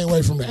try to stay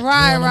away from that.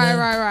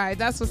 Right.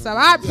 That's what's up.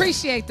 I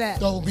appreciate that.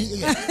 Don't be.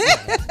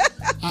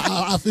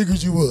 I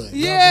figured you would.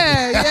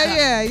 Yeah.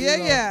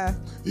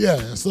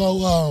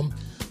 So,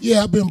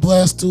 I've been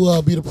blessed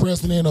to be the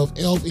president of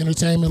ELF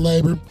Entertainment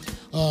Labor.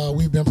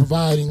 We've been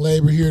providing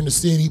labor here in the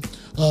city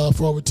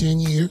for over 10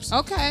 years.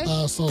 Okay.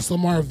 So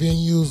some of our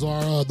venues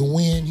are the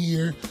Wynn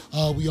here.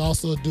 We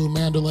also do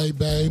Mandalay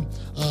Bay,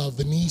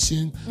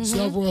 Venetian,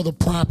 several other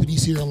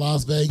properties here in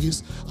Las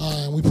Vegas.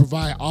 And we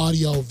provide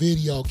audio,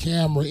 video,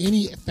 camera,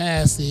 any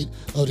facet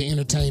of the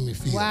entertainment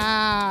field.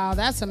 Wow,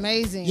 that's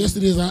amazing. Yes,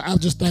 it is. I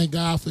just thank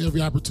God for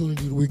every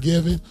opportunity that we're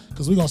given,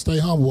 because we're going to stay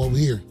humble over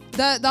here.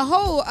 The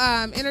whole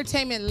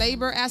entertainment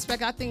labor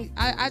aspect, I think,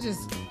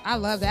 I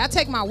love that. I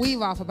take my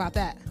weave off about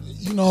that.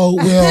 Well,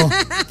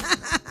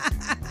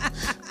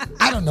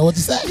 I don't know what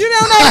to say. You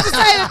don't know what to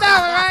say to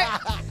that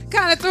one, right?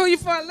 Kind of threw you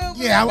for a little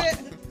bit. Yeah,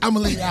 I'm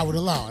going to leave that one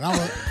alone.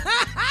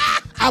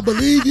 I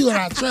believe you and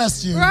I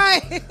trust you.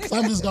 Right. So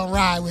I'm just going to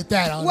ride with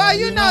that. Well,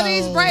 you know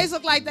these braids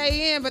look like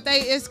they in, but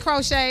it's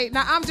crochet.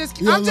 Now, I'm just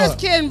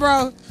kidding,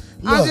 bro.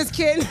 I'm just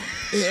kidding.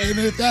 And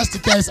if that's the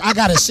case, I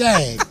got a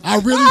shag. I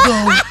really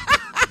do.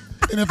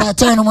 And if I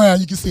turn around,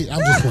 you can see it. I'm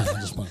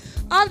just playing.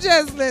 I'm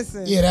just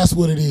listening. Yeah, that's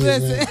what it is,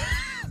 man.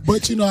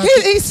 But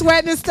he's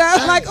sweating and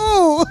stuff. Like,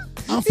 ooh.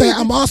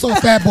 I'm also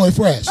Fat Boy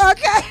Fresh.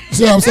 Okay.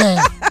 See what I'm saying?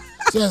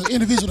 So as an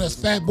individual that's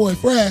Fat Boy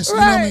Fresh, you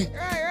know what I mean?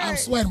 Right. I'm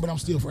sweating, but I'm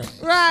still fresh.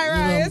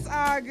 Right. It's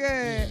all good.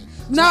 Yeah.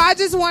 No, I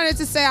just wanted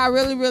to say I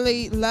really,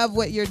 really love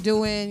what you're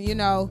doing,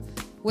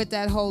 with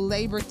that whole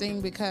labor thing,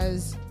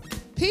 because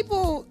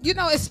people,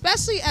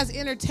 especially as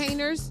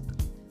entertainers,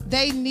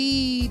 they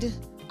need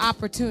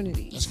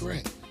opportunities. That's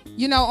correct.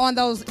 On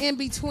those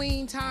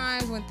in-between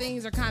times when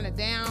things are kind of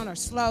down or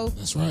slow.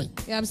 That's right. You know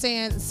what I'm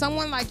saying?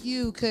 Someone like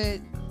you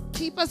could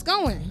keep us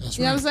going. That's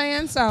you know what I'm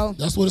saying? So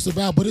that's what it's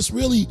about. But it's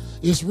really,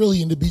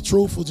 and to be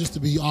truthful, just to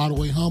be all the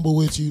way humble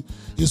with you,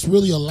 it's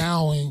really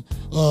allowing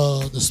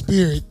the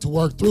spirit to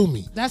work through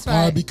me. That's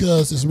right.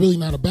 Because it's really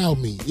not about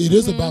me. It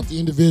is about the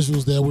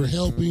individuals that we're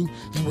helping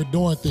and we're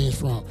doing things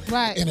from.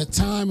 Right. In a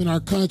time in our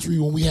country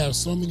when we have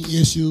so many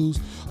issues,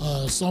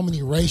 so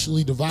many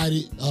racially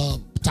divided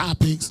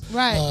topics.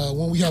 Right.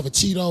 When we have a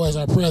Cheeto as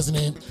our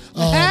president.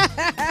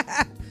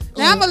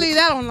 Now I'm gonna leave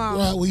that alone.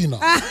 Right. Well,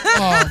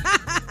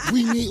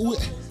 we need.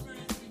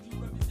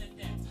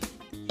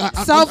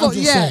 Soulful, I'm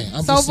just yeah. saying.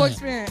 I'm Soulful just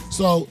saying. experience.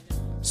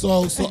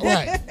 So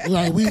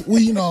right.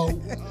 We you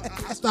know,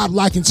 I stopped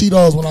liking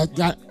Cheetos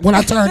when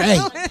I turned 8,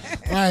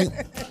 right?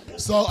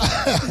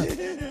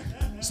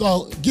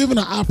 So given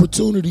an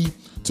opportunity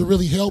to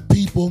really help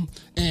people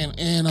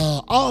and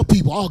all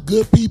people, all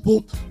good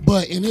people,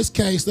 but in this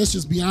case, let's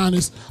just be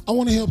honest, I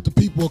want to help the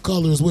people of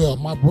color as well.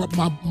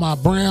 My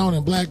brown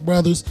and black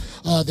brothers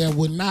that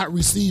would not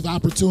receive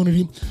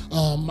opportunity,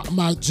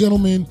 my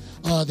gentlemen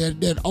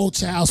that owe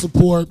child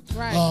support,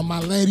 right. My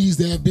ladies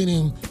that have been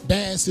in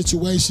bad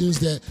situations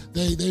that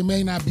they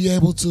may not be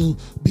able to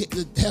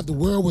have the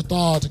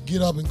wherewithal to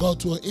get up and go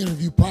to an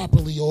interview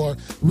properly, or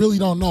really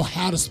don't know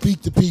how to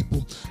speak to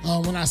people.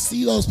 When I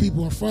see those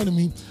people in front of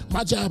me,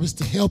 my job is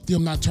to help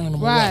them, not turn them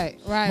away.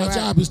 My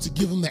job is to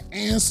give them the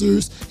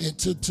answers and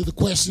to the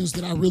questions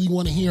that I really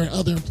want to hear and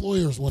other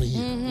employers want to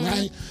hear,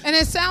 right? And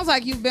it sounds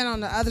like you've been on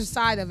the other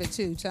side of it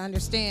too, to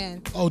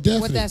understand what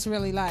that's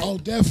really like. Oh,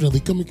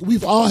 definitely.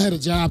 We've all had a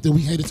job that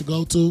we hated to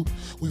go to.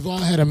 We've all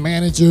had a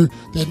manager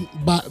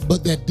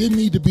that didn't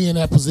need to be in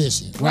that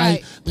position,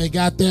 right? They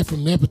got that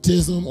from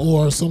nepotism,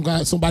 or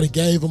somebody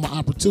gave them an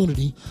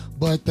opportunity,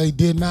 but they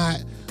did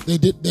not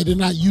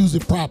use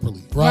it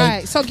properly, right?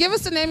 Right. So give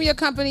us the name of your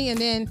company and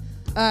then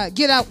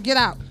get out.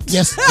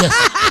 Yes.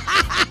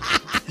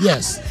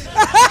 Yes.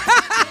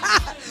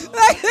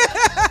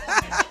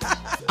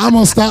 I'm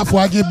gonna stop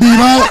before I get beat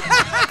up.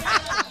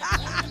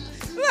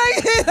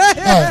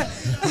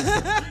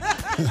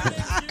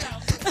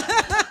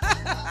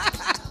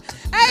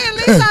 Hey, at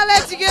least I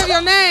let you give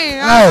your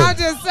name. I'm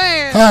just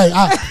saying. Hey,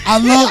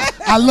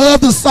 I love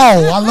the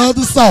soul. I love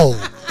the soul.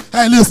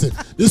 Hey, listen,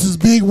 this is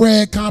Big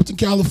Red, Compton,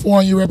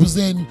 California,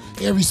 representing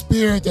every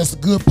spirit that's a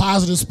good,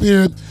 positive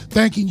spirit.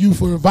 Thanking you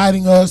for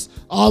inviting us,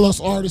 all us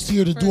artists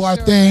here to do our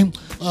thing.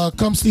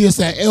 Come see us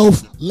at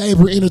Elf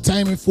Labor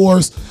Entertainment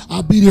Force.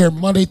 I'll be there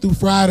Monday through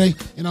Friday,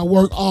 and I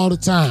work all the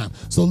time.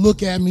 So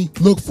look at me,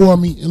 look for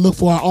me, and look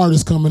for our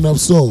artists coming up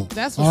soon.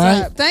 That's what's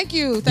up. Thank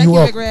you. Thank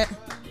you, Big Red.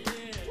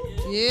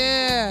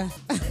 Yeah.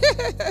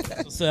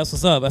 So that's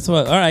what's up. That's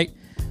what. All right.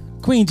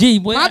 Queen G.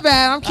 My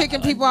bad. I'm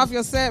kicking people off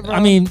your set, bro. I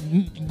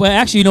mean, well,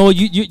 actually, you know,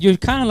 you're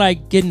kind of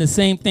like getting the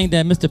same thing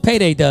that Mr.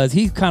 Payday does.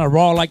 He's kind of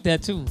raw like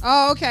that too.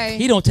 Oh, okay.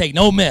 He don't take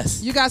no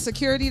mess. You got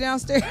security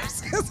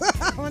downstairs? Cause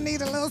I'm gonna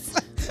need a little.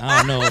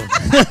 I don't know.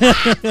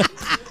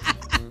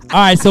 All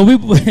right, so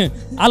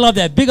I love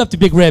that. Big up to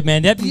Big Red,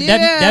 man. That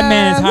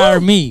man has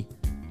hired me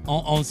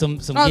on some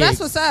gigs. Oh, that's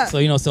what's up. So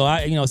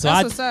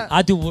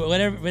I do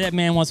whatever that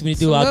man wants me to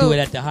do. Salute. I'll do it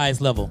at the highest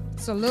level.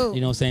 Salute.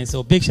 You know what I'm saying?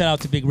 So big shout out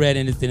to Big Red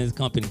and his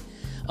company.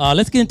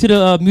 Let's get into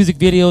the music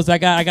videos. I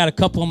got a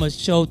couple I'm gonna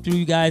show through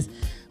you guys.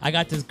 I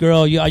got this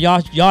girl.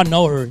 Y'all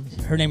know her.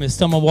 Her name is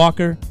Summer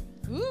Walker.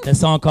 Ooh. That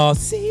song called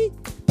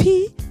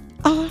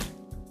CPR.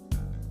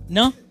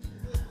 No?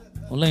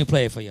 Well, let me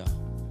play it for y'all.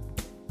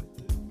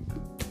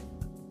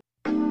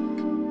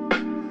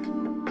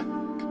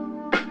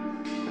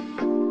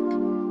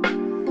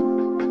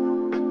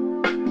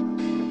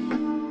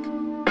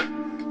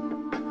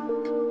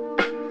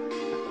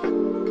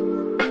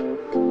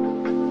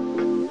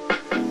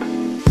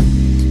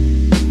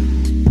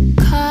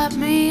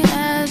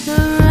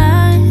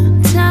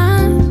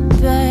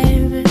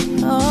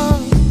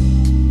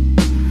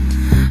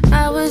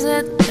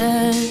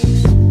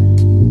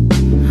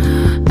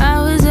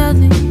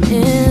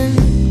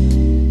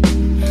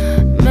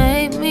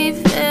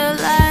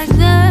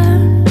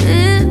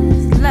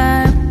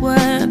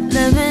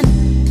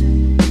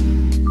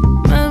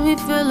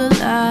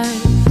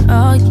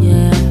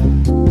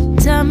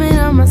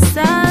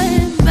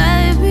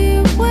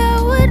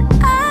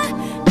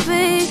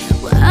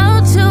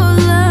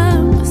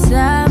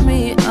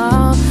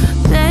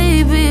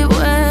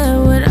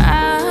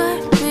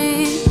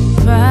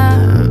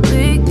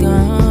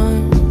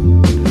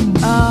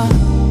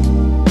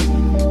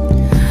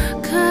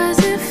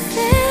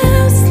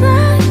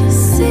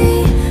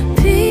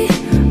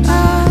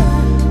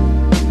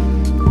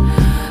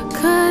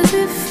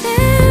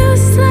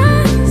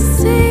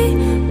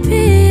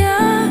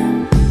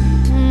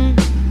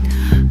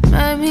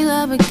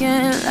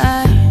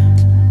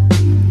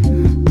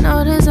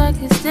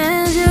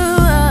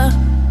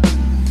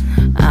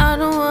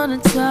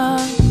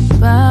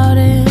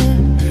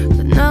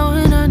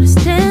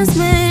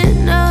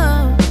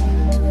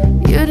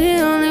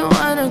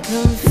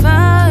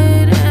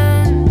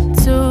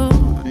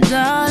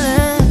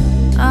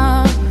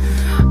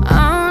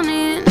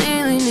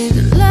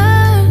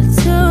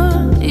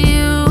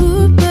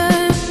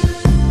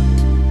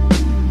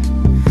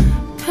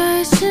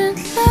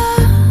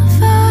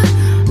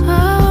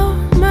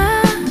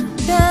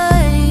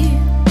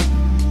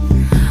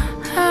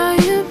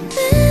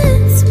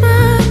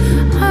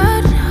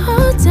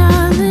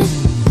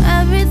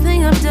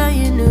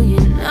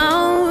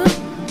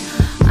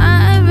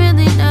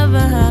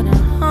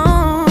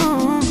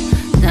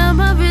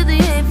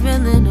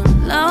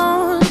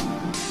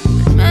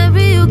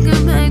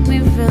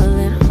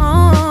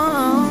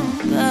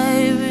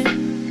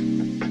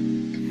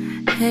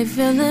 hate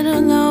feeling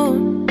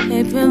alone,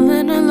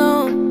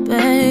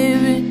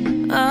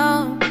 baby.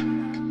 Oh,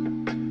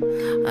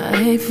 I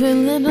hate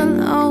feeling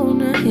alone,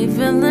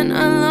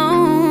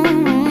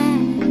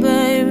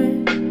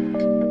 baby.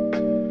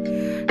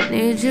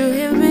 Need you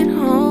here at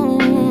home,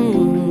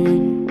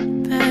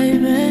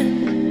 baby.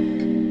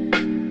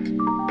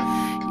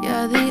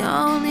 You're the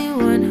only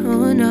one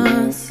who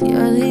knows.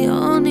 You're the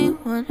only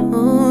one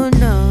who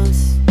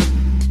knows.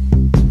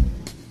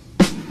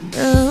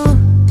 Ooh,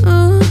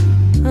 ooh,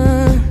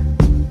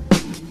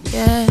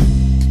 yeah.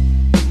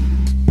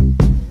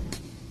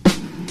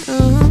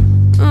 Ooh,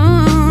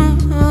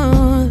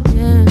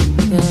 yeah,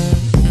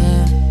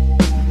 yeah.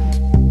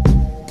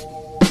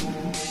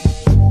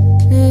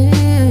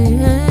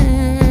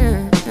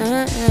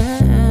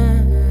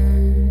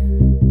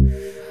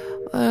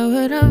 Where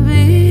would I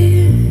be?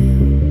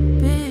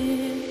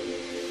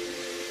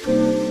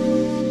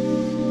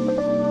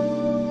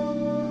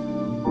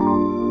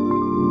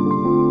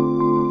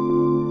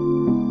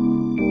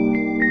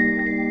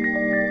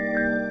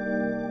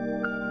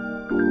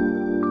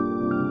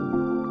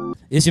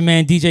 It's your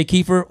man DJ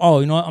Kiefer.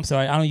 Oh, you know what? I'm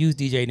sorry. I don't use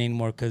DJ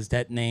anymore because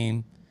that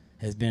name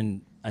has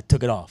been. I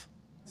took it off.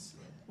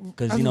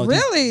 Because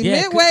really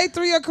midway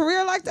through your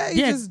career like that,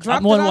 you just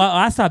dropped it off?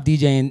 I stopped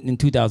DJing in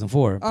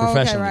 2004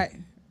 professionally. Okay, right.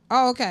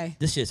 Oh, okay.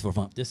 This shit's for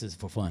fun. This is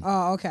for fun.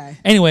 Oh, okay.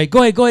 Anyway,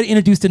 go ahead.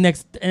 Introduce the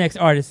next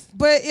artist.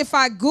 But if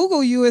I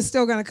Google you, it's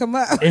still gonna come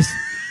up.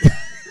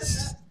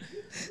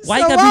 Why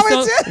you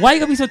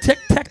gotta be so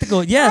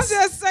technical? Yes, I'm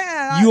just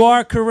saying. You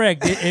are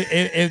correct.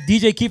 If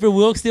DJ Kiefer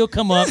will still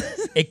come up,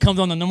 it comes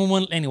on the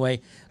 #1 anyway.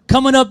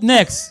 Coming up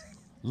next,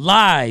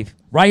 live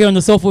right here on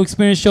the Soulful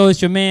Experience Show, it's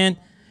your man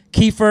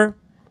Kiefer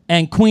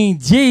and Queen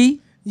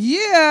G.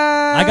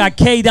 Yeah. I got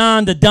K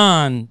Don the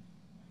Don.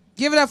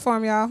 Give it up for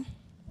him, y'all.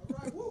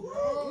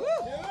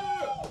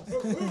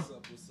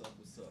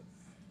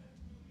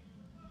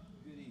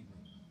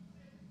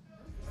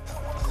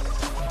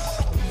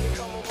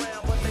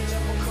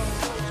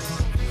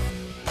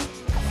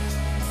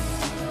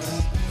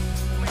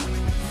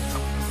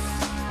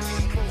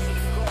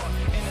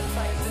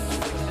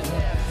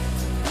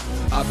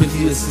 I've been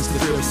here since the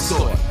very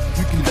start.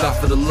 You can die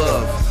for the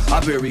love, I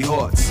bury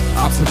hearts.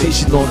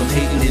 Observation on them,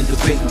 hating and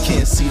debating.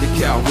 Can't see the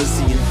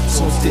Calrissian,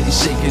 so I'm steady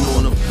shaking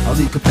on them. I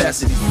leave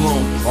capacities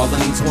blown, all I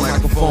need's one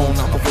microphone.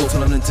 I'm a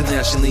photon, I'm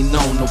internationally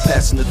known. No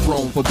passing the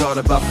throne, forgot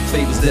about the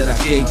favors that I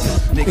gave you.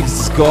 Niggas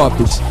is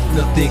garbage,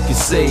 nothing can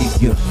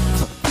save you.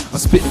 I'm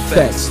spitting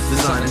facts,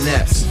 designing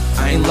apps.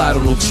 I ain't lied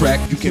on no track,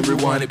 you can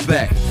rewind it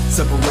back.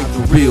 Separate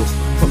the real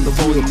from the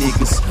loyal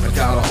niggas. I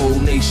got a whole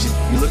nation,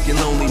 you looking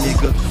lonely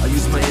nigga. I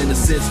use my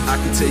innocence, I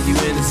can tell you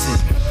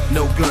innocent.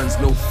 No guns,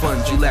 no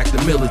funds, you lack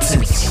the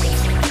militants.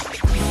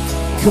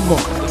 Come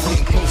on, we're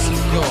getting close to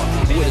the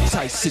guard. We're in a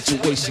tight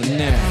situation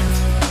now.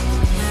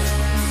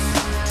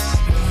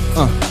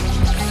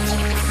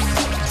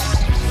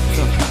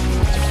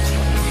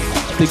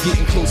 They're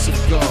getting close to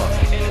the guard.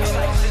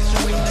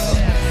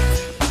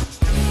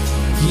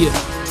 Yeah.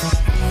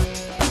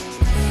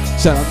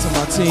 Shout out to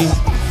my team.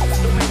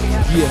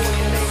 Yeah.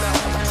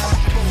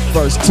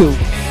 Verse 2.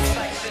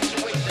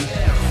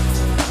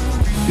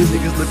 These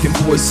niggas looking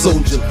boy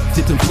soldier.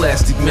 Dipped in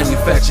plastic,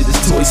 manufactured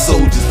as toy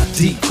soldiers.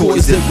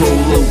 Decoys that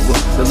roll over.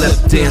 The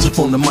left dance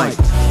from the mic.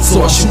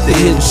 So I shoot the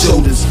head and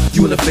shoulders.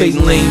 You in a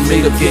fading lane,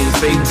 made up game,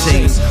 fading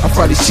chains. I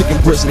fry these chicken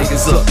breast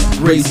niggas up,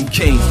 raising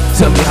canes.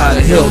 Tell me how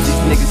the hell these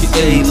niggas get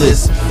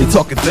A-list. They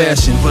talking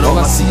fashion, but all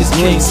I see is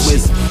cane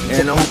Swiss.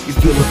 And I hope you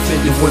feel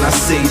offended when I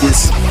say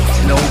this.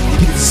 And I hope you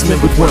get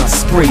dismembered when I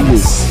spray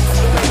this.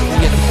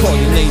 You have to call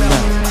your name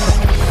out.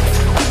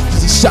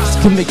 These shots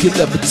can make you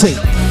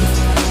levitate.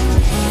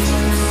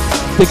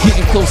 They're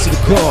getting close to the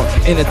guard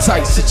in a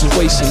tight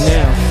situation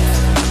now.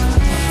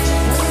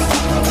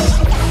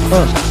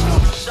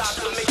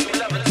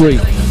 3.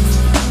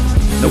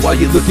 Now why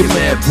you looking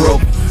mad, bro?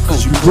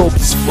 Cause you broke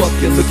as fuck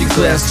and looking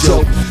glass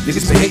Joe.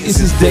 Niggas been hating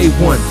since day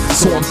one,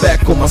 so I'm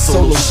back on my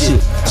solo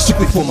shit,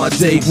 strictly for my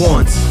day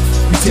ones.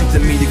 You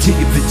tempted me to kick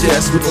it for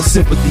jazz with no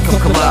sympathy. Come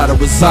collide or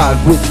reside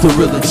with the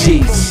real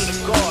G's.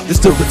 It's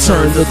the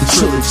return of the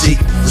trilogy.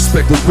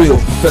 Respect the real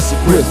Professor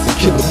Griff and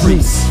Killer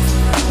Reese.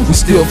 We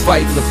still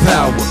fighting the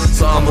power,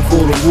 so I'ma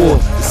go to war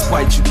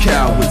despite you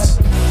cowards.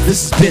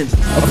 This has been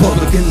a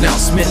public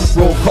announcement.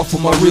 Roll call for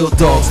my real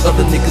dogs.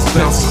 Other niggas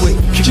bounce quick.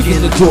 Kick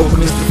in the door for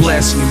Mr.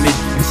 Blasphemy.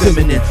 You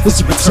feminine. It's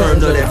a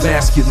return of that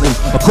masculine.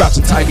 A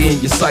crouching tiger in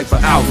your sight for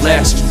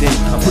outlast you then.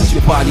 I put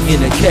your body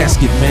in that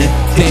casket, man.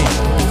 Damn.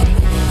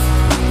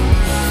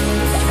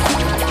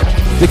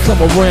 They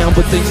come around,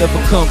 but they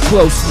never come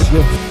close,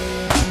 nigga.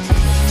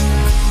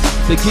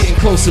 They're getting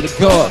close to the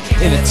guard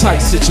in a tight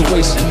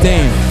situation.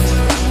 Damn.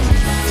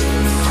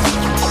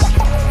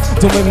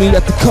 Don't make me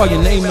have to call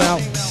your name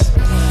out.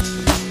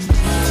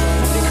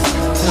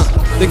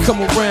 They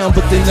come around,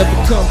 but they never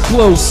come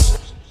close.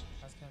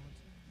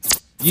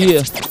 Yeah.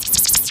 We're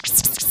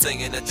just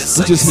hitting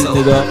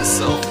it up.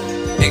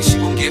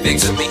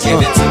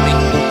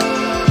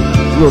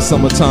 A little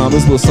summertime,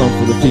 this little something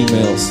for the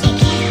females.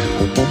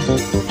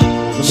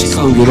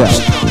 smooth it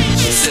out.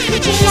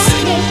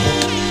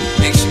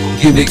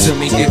 Give it to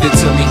me, give it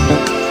to me.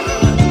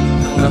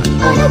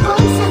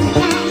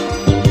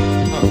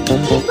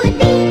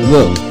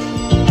 Look.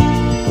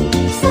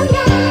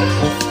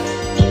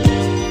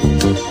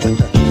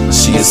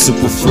 She is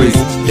super free,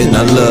 and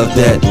I love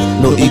that.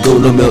 No ego,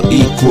 no male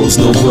equals,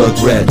 no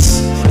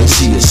rugrats. And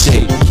she is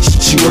shape.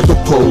 She work a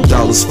pole,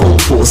 dollars phone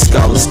for a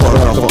scholar, start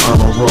off on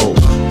honor roll.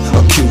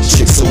 A cute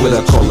chick, so what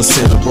I call her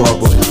Santa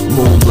Barbara.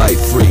 Moonlight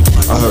freak,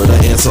 I heard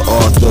her answer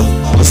Arthur.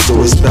 Her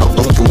story's about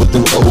fucking with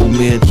them old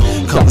men.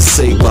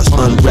 Conversate while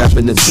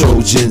unwrapping the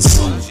Trojans.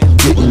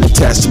 Getting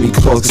attached to me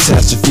cause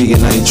catastrophe,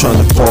 and I ain't trying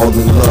to fall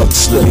in love,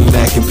 just let me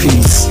mac in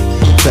peace.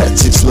 Fat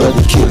chicks love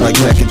the kid like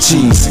mac and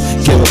cheese.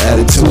 Get her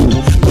attitude,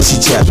 but she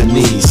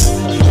Japanese.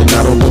 And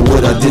I don't know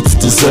what I did to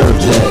deserve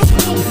that.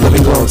 Let me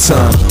long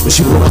time, but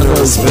she won't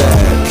hers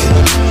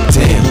back.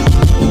 Damn.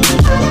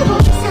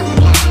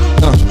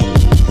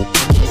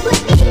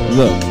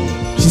 Look,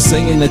 she's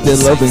saying that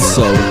they're loving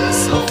so.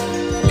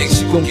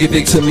 She gon' give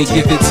it to me,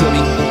 give it to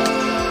me.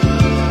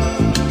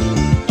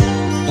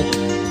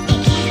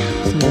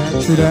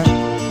 See that?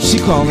 She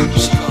calling,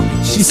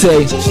 she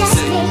say,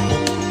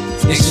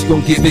 she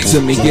gon' give it to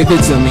me, give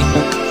it to me.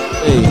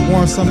 Hey,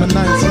 Warm summer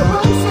nights,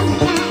 y'all.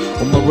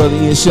 where my brother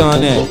Ian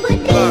Sean at?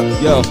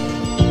 Yo,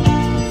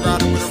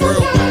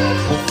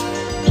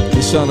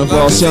 it's Sean of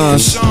all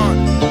Sean's.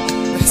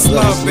 It's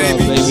love,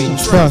 baby.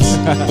 Trust.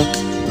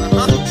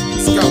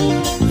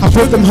 I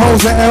put them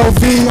hoes in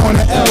LV on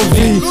the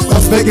LV.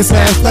 Las Vegas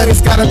athletics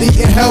gotta be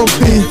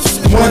healthy.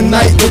 One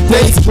night with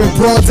dates with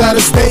broads out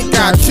of state.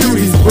 Got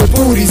cuties with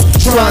booties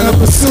trying to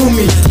pursue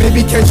me.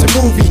 Maybe catch a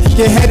movie,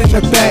 get head in the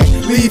back.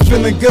 Leave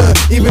feeling good,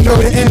 even though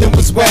the ending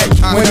was whack.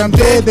 When I'm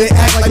dead, they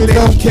act like they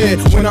don't care.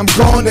 When I'm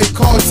gone, they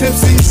call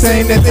tipsy,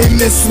 saying that they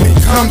miss me.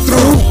 Come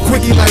through,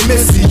 quickie like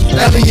Missy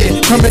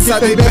Elliott. Come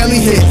inside they belly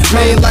hit,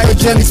 made like a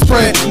jelly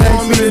spread.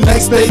 Now me the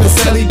next day, the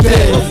celly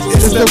dead.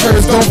 It's the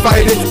words, don't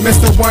fight it.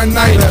 Mr. One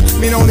Nighter,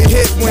 mean only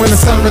hit when the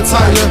sun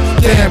retire.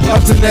 Damn,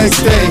 up to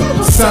next day,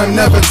 sun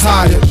never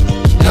tired.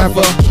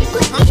 Never.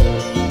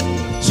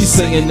 She's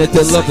saying that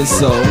they're loving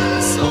so.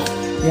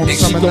 Warm She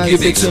summer gon'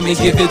 give it nights. to me,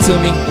 give it to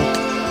me.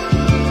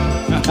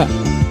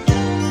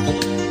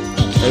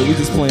 Hey, we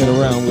just playing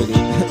around with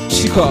it.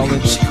 She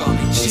calling,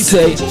 she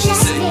say,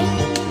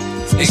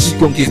 she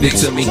gon' give it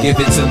to me, give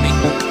it to me.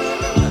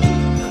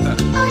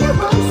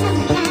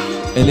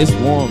 And it's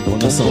warm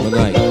on a summer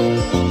night.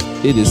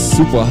 It is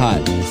super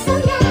hot.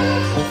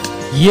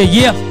 Yeah,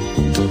 yeah.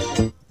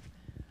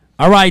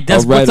 All right,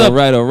 that's what's up.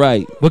 All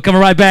right. We're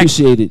coming right back.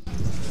 Appreciate it.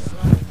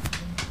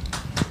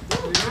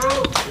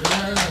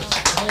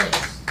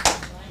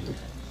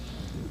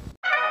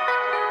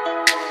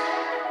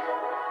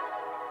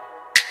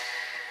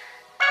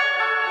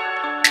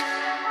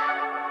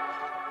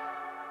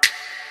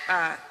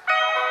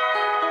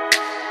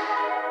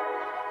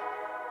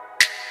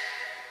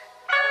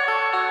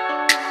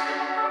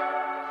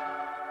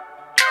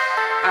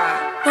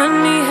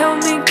 Money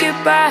help me get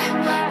by.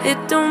 It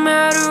don't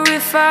matter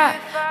if I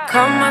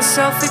call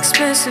myself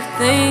expensive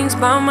things,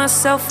 buy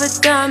myself a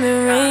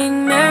diamond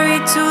ring,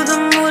 married to the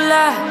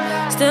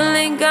moolah, still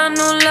ain't got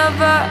no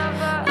lover.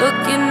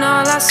 Looking,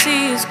 all I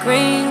see is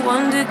green.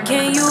 Wonder,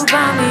 can you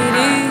buy me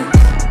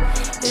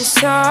these? It's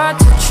hard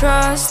to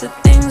trust the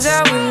things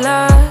that we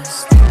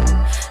lost.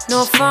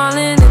 No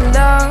falling in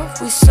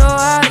love, we so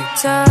out of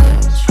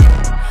touch.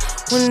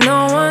 When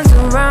no one's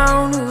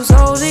around, who's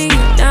holding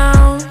you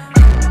down?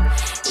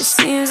 It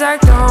seems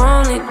like the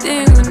only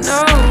thing we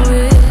know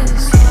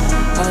is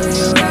all of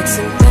your racks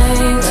and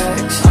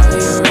things, all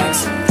of your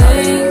racks and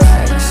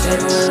things, they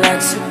don't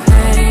relax your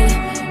pain,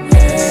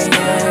 yeah,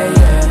 yeah,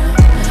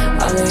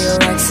 yeah. All of your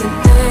racks and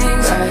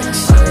things,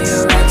 all of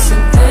your racks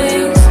and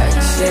things,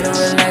 they don't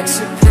relax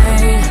your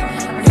pain,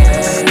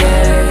 yeah,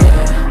 yeah,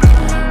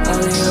 yeah.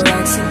 All of your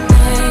racks and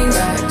things,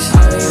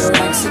 all of your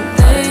racks and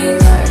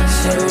things,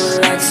 they don't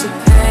relax your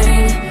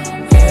pain,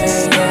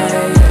 yeah,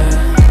 yeah,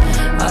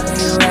 yeah. All of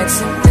your racks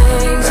and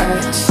things,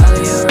 all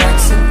of your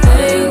racks and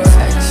things,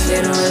 they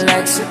don't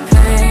relax your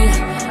pain,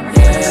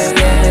 yeah,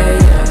 yeah,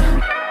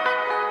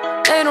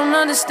 yeah. They don't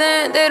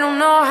understand, they don't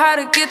know how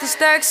to get the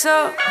stacks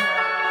up.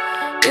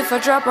 If I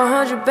drop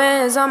 100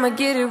 bands, I'ma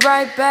get it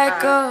right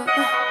back up.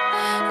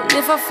 And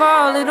if I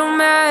fall, it don't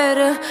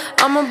matter,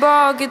 I'ma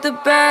ball, get the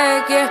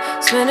bag, yeah.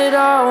 Spend it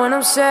all when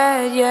I'm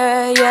sad,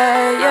 yeah,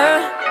 yeah,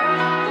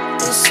 yeah.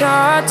 It's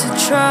hard to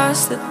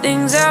trust the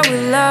things that we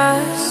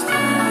lost.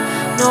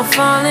 No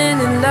falling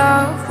in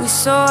love, we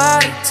so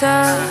out of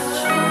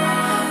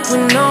touch.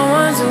 When no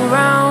one's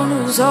around,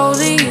 who's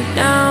holding you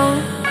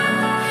down?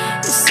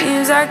 It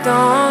seems like the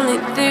only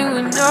thing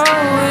we know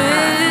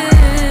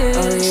is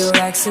all of your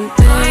racks and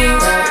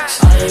things,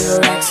 all of your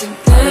racks and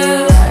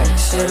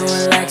things, they don't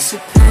relax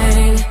your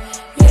pain,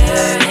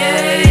 yeah,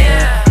 yeah,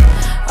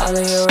 yeah. All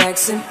of your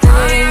racks and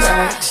things,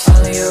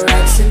 all of your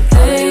racks and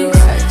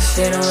things,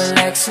 they don't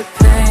relax your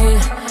pain,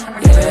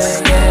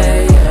 yeah,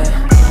 yeah,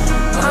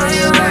 yeah. All of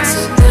your racks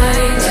and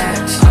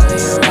things, all of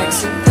your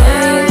racks and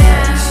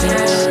things, they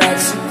don't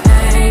relax your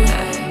pain,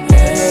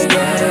 yeah, yeah,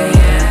 yeah.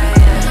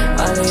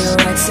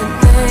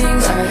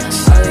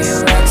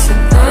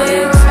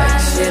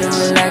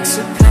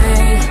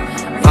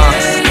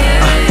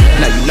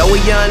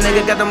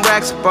 them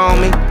racks up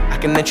on me. I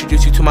can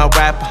introduce you to my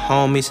rapper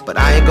homies, but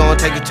I ain't gonna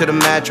take you to the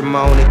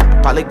matrimony.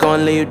 Probably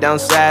gonna leave you down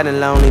sad and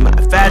lonely. My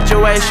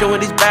infatuation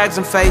with these bags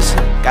I'm facing.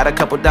 Got a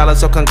couple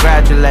dollars, so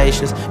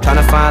congratulations.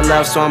 Tryna find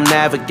love, so I'm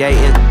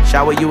navigating.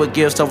 Shower you with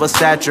gifts over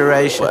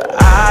saturation. But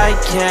I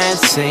can't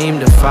seem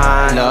to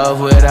find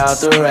love without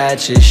the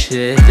ratchet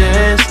shit.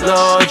 This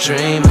little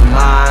dream of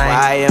mine,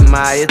 why am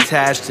I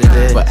attached to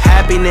this? But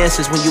happiness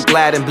is when you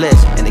glad and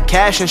bliss, and the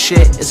cash and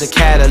shit is a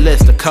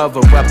catalyst to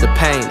cover up the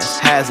pain that's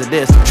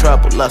hazardous. The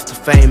trouble, lust, the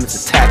fame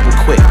is attacking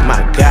quick,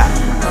 my God.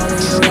 All of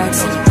your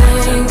racks and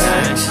things,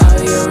 all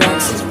of your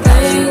racks and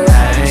things,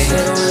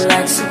 shit don't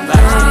relax and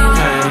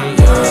pain.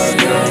 Yeah.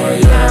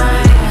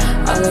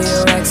 All of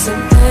your racks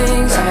and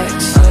things,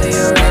 all of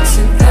your racks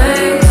and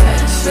things,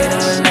 shit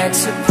don't relax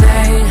and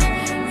pain.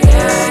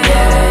 Yeah.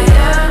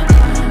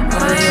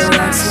 All of your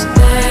racks and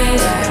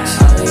things,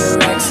 all of your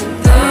racks and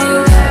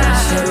things,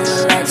 shit don't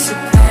relax and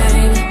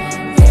pain.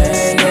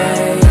 Yeah.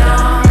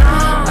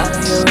 All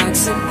of your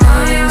racks and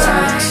things,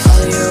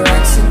 all of your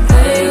racks and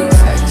things,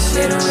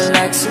 shit don't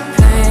relax and pain.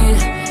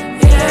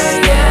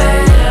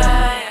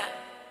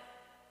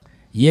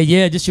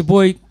 Yeah, just your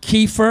boy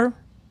Kiefer,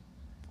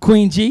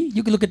 Queen G.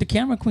 You can look at the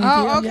camera, Queen G.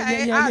 Oh,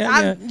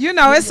 okay. You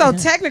know, it's so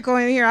technical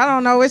in here. I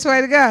don't know which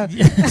way to go.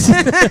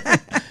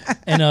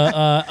 And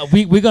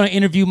we're gonna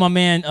interview my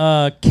man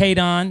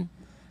K-Don,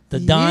 the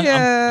Don.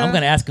 Yeah. I'm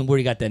gonna ask him where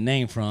he got that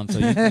name from. So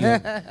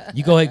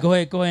you go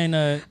ahead.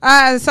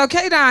 And, so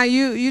K-Don,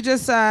 you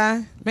just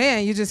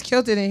man, you just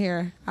killed it in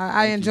here.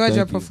 I enjoyed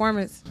your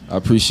performance. I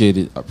appreciate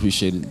it.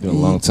 It's been a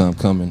long time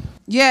coming.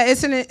 Yeah,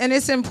 it's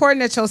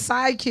important that your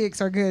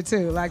sidekicks are good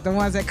too, like the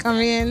ones that come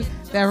in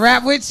that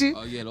rap with you.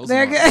 Oh yeah,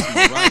 they're good.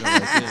 Right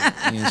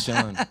there. Me and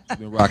Sean, we've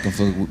been rocking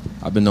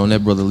I've been knowing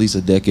that brother at least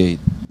a decade.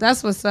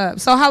 That's what's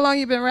up. So how long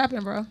you been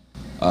rapping, bro?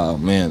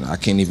 Man, I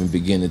can't even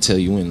begin to tell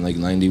you when. Like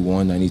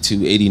 91,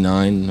 92,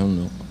 89. I don't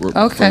know.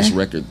 Okay. First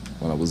record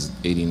when I was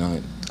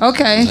 89.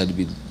 Okay.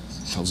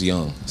 I was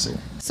young.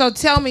 So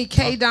tell me,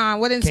 K-Don,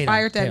 what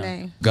inspired that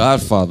name?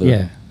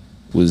 Godfather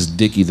was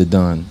Dickie the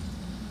Don,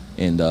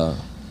 and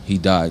he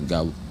died.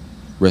 God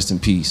rest in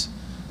peace.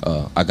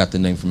 I got the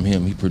name from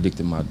him. He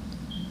predicted it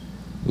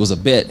was a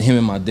bet. Him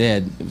and my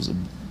dad. It was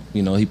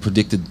he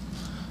predicted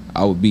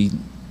I would be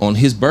on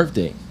his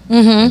birthday,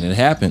 and it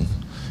happened.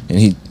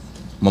 And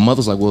my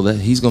mother's like, well,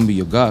 he's gonna be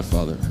your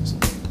godfather.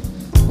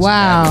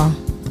 Wow.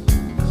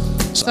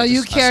 So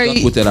you carry. I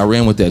stuck with that. I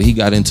ran with that. He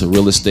got into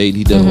real estate.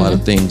 He did a lot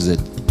of things that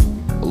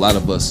a lot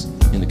of us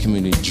in the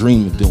community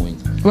dream of doing.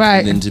 Right.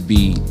 And then to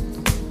be,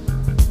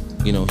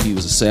 he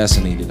was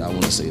assassinated. I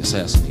want to say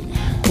assassinated.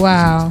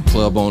 Wow.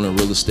 Club owner,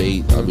 real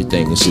estate,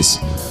 everything. It's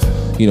just,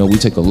 we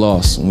take a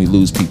loss when we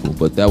lose people.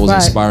 But that was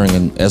inspiring.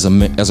 And as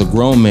a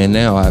grown man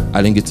now, I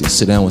didn't get to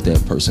sit down with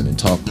that person and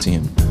talk to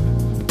him.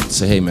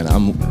 Say, hey man,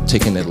 I'm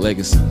taking that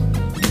legacy.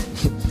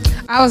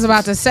 I was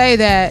about to say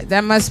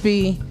that must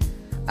be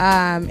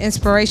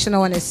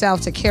inspirational in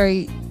itself to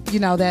carry,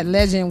 that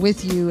legend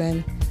with you,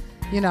 and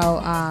you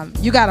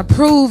got to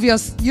prove your,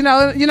 you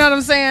know what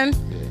I'm saying? Yeah.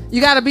 You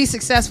got to be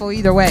successful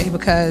either way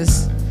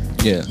because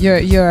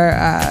you're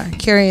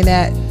carrying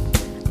that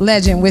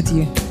legend with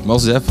you.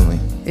 Most definitely.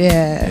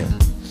 Yeah.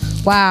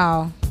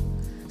 Wow.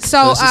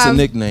 So it's just a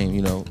nickname,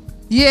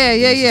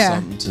 Yeah.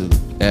 Something to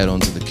add on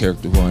to the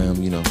character who I am,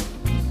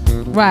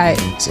 Right.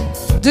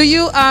 So. Do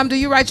you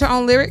write your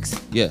own lyrics?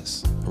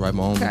 Yes, I write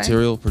my own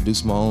material,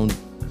 produce my own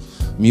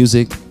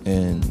music,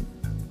 and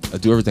I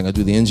do everything. I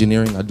do the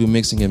engineering, I do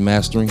mixing and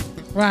mastering.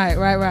 Right.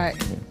 Yeah.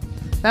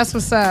 That's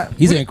what's up.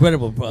 He's an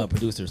incredible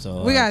producer.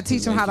 So we gotta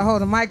teach him how to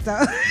hold a mic,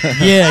 though.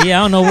 Yeah.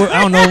 I don't know.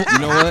 You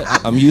know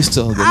what? I'm used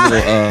to the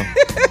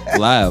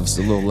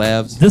little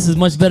labs. This is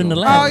much better than the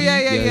lab. Oh yeah.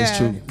 It's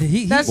true.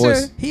 That's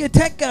true. He a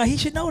tech guy. He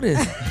should know this.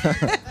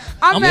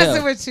 I'm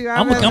messing with you.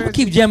 I'm gonna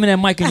keep jamming that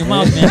mic in your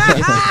mouth, man.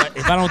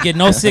 if I don't get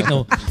no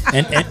signal,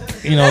 and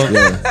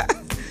Yeah.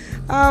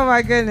 Oh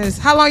my goodness.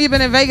 How long you been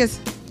in Vegas?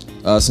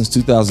 Since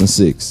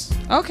 2006.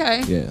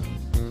 Okay. Yeah.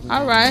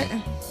 All right.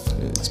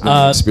 It's been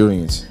an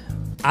experience.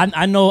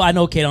 I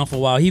know K-Don for a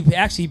while. He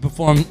actually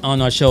performed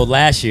on our show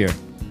last year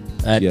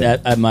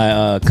at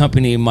my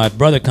company, my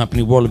brother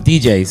company, World of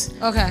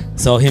DJs. Okay.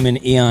 So him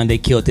and Eon, they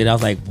killed it. I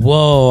was like,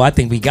 whoa, I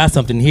think we got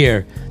something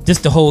here.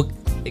 Just the whole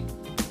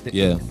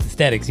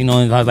aesthetics, And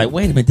I was like,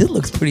 wait a minute, this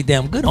looks pretty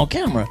damn good on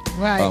camera.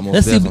 Right.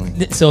 Most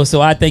definitely.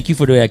 So I thank you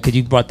for that because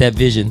you brought that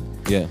vision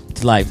to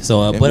life.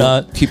 So,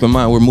 keep in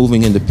mind we're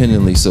moving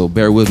independently, so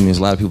bear with me. There's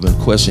a lot of people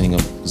been questioning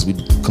them because we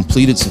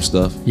completed some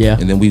stuff,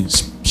 and then we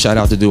shot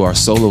out to do our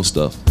solo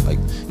stuff. Like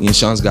Ian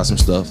Sean's got some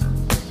stuff.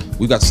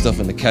 We got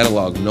stuff in the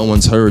catalog no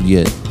one's heard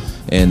yet,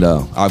 and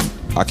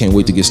I can't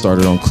wait to get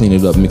started on cleaning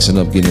it up, mixing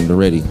it up, getting it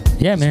ready.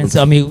 Yeah, man.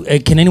 So I mean,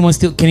 can anyone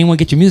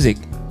get your music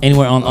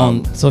anywhere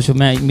on social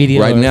media?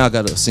 Right now, I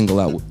got a single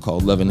out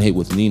called "Love and Hate"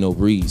 with Nino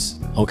Breeze.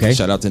 Okay.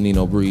 Shout out to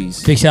Nino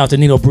Breeze. Big shout out to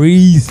Nino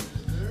Breeze.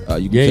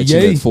 You can catch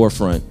it at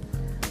Forefront.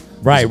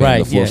 Right.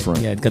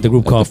 Forefront. Yeah. Got the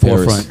group called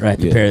Forefront, right?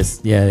 The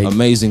Paris. Yeah.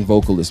 Amazing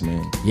vocalist,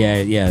 man.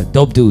 Yeah.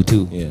 Dope dude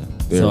too. Yeah.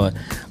 So,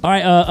 all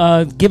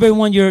right. Give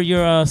everyone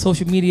your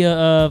social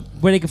media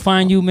where they can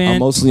find you, man. I'm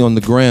mostly on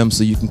the gram,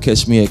 so you can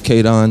catch me at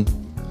Kadon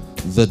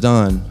the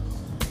Don.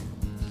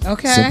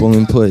 Okay. Simple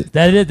and put.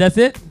 That it? That's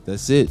it?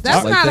 That's it.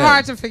 That's not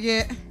hard to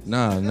forget.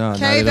 Nah,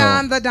 not at all.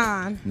 Kadon the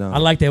Don. No. I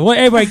like that. Well,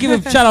 everybody, give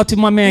a shout out to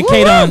my man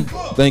Kadon.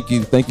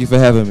 Thank you for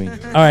having me.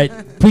 All right,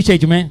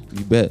 appreciate you, man.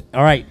 You bet.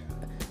 All right,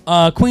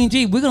 Queen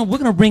G, we're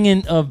gonna bring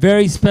in a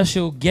very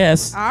special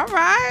guest. All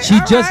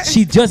right.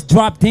 She just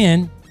dropped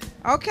in.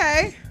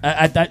 Okay.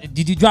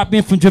 Did you drop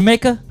in from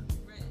Jamaica?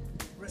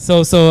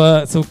 So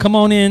come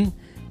on in.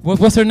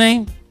 What's her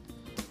name?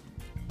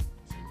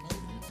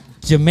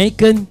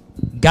 Jamaican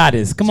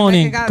Goddess. Come on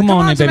in,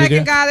 baby Jamaican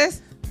girl.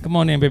 Goddess. Come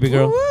on in, baby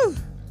girl. Woo-woo.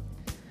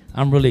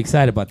 I'm really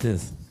excited about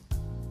this.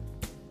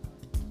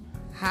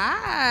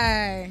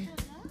 Hi.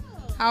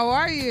 How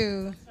are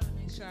you?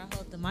 Make sure I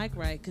hold the mic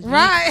right.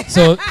 Right.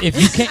 So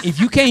if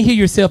you can't hear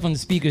yourself on the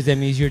speakers, that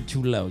means you're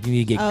too low. You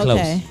need to get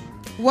close.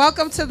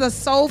 Welcome to the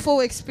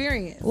Soulful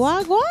Experience.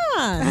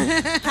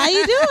 Wagwan. How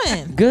you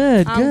doing?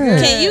 Good.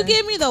 Can you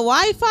give me the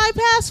Wi-Fi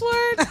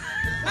password?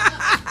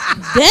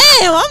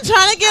 Damn, I'm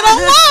trying to get on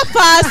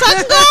Wi-Fi so I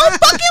can go on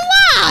fucking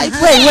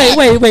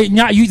live. Wait.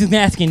 Now you just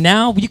asking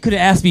now? You could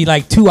have asked me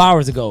like 2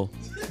 hours ago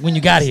when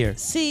you got here.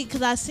 See,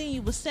 because I seen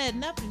you was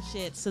setting up and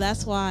shit, so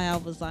that's why I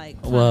was like,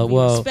 well,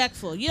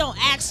 respectful. You don't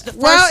ask the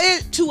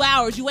first 2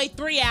 hours. You wait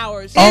 3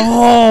 hours.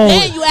 Oh.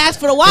 Then you ask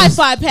for the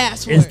Wi-Fi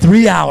password. It's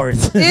 3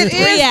 hours.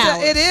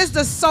 It is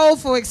the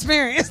Soulful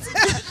Experience.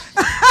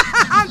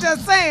 I'm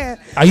just saying.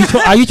 Are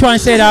you trying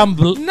to say that I'm?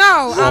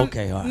 No.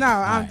 Okay. All right. No.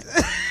 I'm.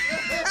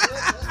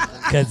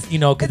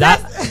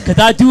 Because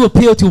I do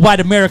appeal to white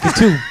America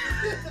too.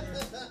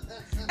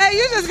 Hey,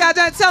 you just got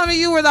done telling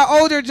me you were the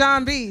older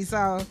John B. So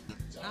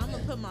I'm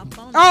gonna put my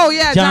phone. Oh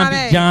yeah, John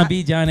A.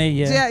 John A.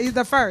 Yeah. Yeah, you're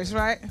the first,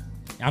 right?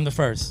 I'm the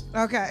first.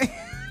 Okay.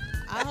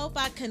 I hope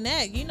I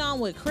connect. You know I'm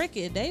with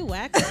Cricket. They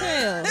whack as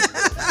hell.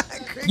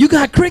 You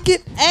got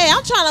Cricket? Hey,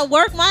 I'm trying to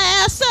work my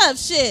ass up.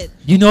 Shit.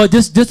 You know,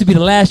 this will be the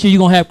last year you're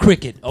going to have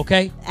Cricket,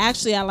 okay?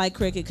 Actually, I like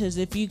Cricket because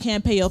if you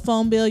can't pay your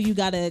phone bill, you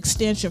got an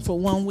extension for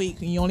 1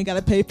 week and you only got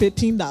to pay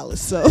 $15.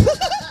 So.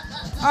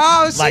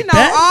 Oh, she like know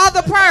that?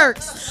 all the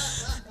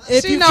perks.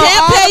 If you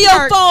can't pay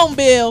your phone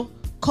bill,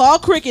 call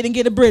Cricket and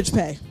get a bridge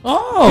pay.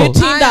 Oh.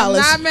 $15. I am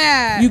not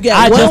mad. You get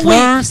I 1 just week.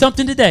 learned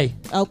something today.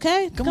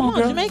 Okay, come on,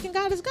 girl. Jamaican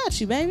Goddess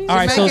got you, baby. All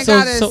right,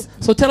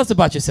 so tell us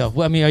about yourself.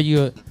 Well, I mean, are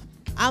you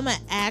I'm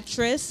an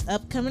actress,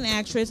 upcoming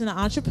actress, and an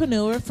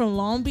entrepreneur from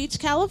Long Beach,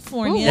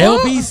 California.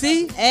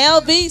 LBC?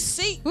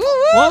 LBC.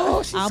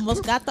 Whoa, I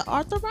almost got the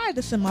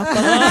arthritis in my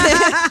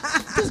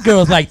fucking This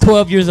girl's like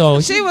 12 years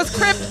old. She was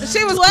 12 crippin'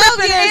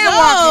 years and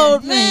old,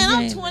 walking. man.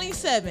 I'm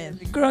 27.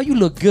 Girl, you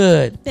look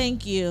good.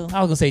 Thank you.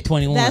 I was gonna say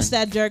 21. That's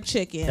that jerk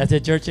chicken. That's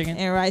that jerk chicken?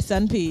 And rice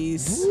and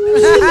peas.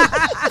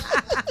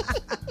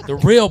 The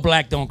real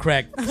black don't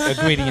crack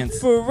ingredients.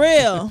 For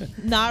real.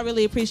 No, I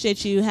really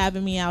appreciate you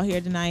having me out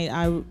here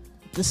tonight.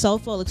 The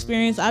Soulful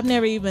Experience. I've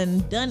never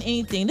even done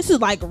anything. This is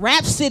like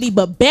Rap City,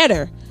 but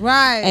better.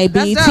 Right. Hey,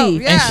 That's BET.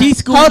 dope, yeah. And she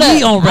schooled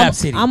me on Rap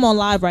City. I'm on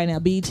live right now.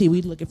 BET.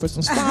 We looking for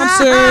some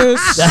sponsors.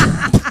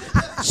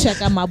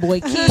 Check out my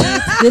boy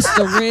Keith. This is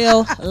the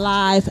real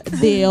live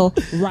deal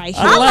right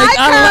here.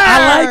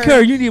 I like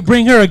her. You need to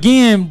bring her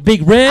again,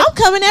 Big Red. I'm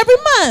coming every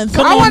month.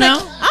 Come on now.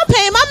 I'm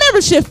paying my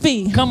membership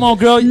fee. Come on,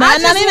 girl. I just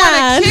want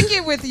 $9.99. to kick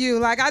it with you.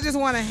 Like, I just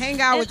want to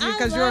hang out with you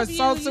because you're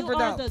so super You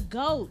dope. are the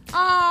GOAT.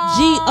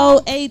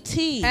 Oh. GOAT.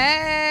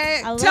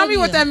 Hey, I tell love me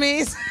what you. that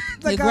means.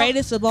 The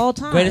greatest of all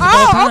time. Greatest of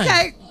all time.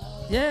 Okay.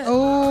 Yeah.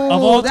 Oh,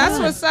 Of all that's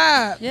time. what's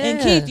up. Yeah.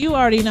 And Keith, you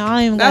already know.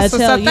 I ain't even That's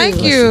gotta what's tell up. you.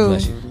 Thank you.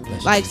 Bless you.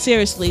 Like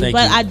seriously, Thank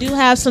but you. I do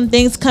have some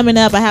things coming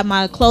up. I have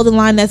my clothing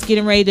line that's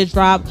getting ready to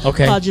drop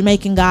Okay. called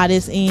Jamaican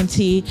Goddess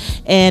ENT,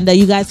 and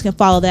you guys can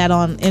follow that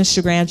on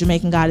Instagram,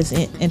 Jamaican Goddess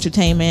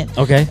Entertainment.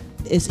 Okay.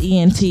 It's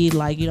ENT,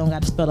 like you don't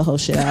got to spell the whole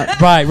shit out.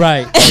 Right.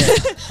 Yeah.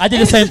 I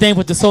did the same thing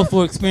with the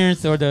Soulful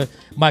Experience, or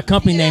my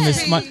company name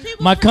is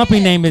my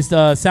company name is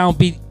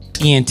Soundbeat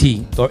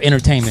ENT or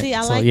Entertainment. See,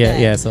 I so like yeah, that.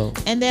 yeah. So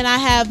And then I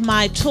have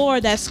my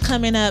tour that's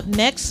coming up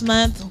next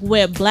month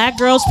with Black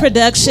Girls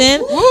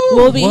Production.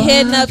 We'll be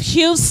hitting up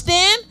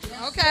Houston.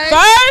 Okay.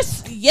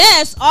 First,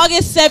 yes,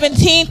 August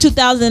 17,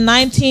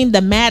 2019,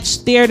 the Match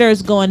Theater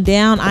is going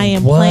down. I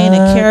am playing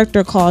a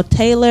character called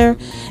Taylor,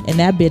 and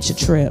that bitch a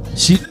trip.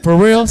 she for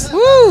reals.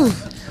 Woo.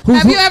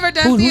 Have you ever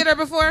done theater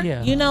before?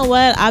 Yeah. You know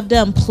what? I've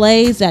done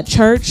plays at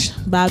church,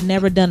 but I've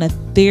never done a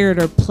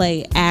theater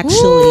play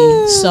actually.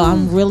 Woo. So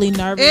I'm really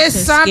nervous. It's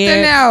and something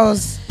scared.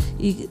 else.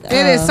 It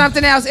is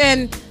something else.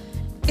 And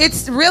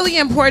it's really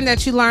important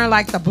that you learn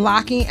like the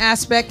blocking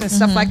aspect and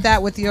stuff like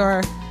that with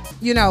your,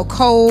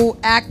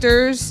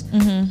 co-actors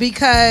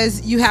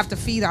because you have to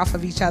feed off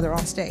of each other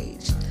on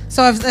stage.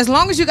 So as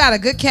long as you got a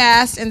good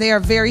cast and they are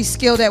very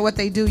skilled at what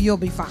they do, you'll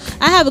be fine.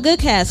 I have a good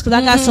cast because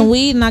I got some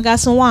weed and I got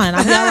some wine.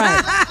 I'll be all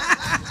right.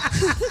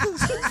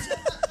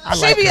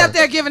 She be up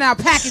there giving out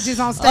packages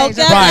on stage.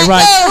 Okay.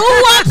 Right. Hey, who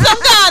wants some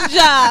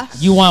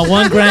ganja? You want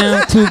 1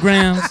 gram, 2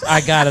 grams? I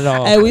got it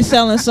all. Hey, we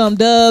selling some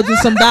dubs and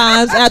some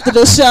dimes after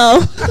the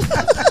show.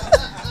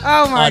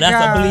 Oh my that's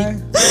God. a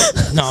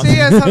bleep. No. She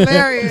is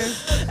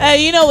hilarious.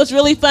 Hey, you know what's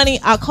really funny?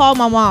 I called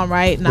my mom,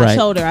 right? And I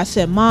told her, I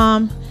said,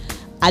 Mom,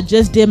 I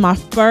just did my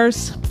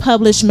first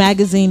published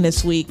magazine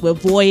this week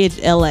with Voyage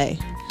LA.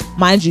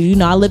 Mind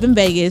you, I live in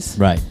Vegas.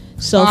 Right.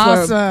 So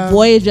for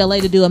Voyage LA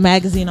to do a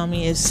magazine on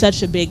me is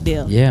such a big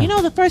deal. Yeah. You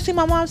know the first thing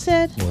my mom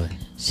said? What?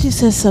 She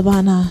said,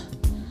 Savannah,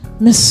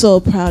 I'm so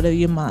proud of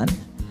you, man.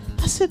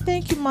 I said,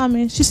 thank you,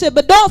 mommy. She said,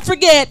 but don't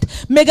forget,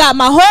 me got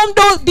my Home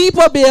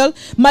Depot bill,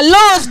 my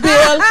Lowe's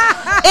bill, and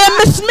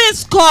my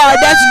Smith's card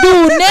that's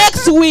due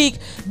next week.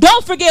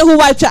 Don't forget who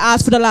wiped your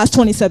ass for the last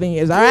 27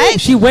 years, all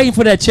right? She waiting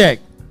for that check.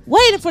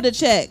 Waiting for the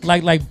check.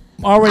 Like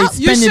already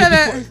spending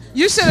it.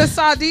 You should have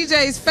saw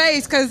DJ's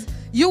face because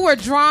you were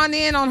drawn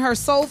in on her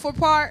soulful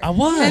part. I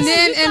was. And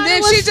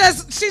then she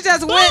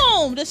just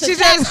boom, went. She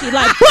just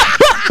like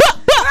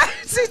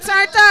she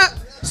turned up.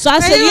 So I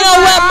said, And you he know was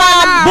what,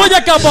 like, Mom?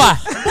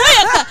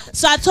 Booyaka boy.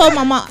 So I told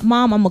my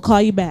mom, I'm going to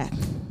call you back.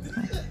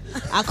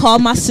 I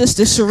called my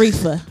sister,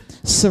 Sharifa.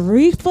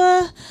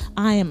 Sharifa,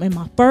 I am in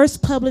my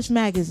first published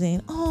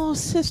magazine. Oh,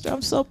 sister,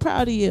 I'm so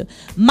proud of you.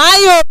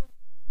 Maya,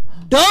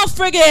 don't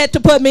forget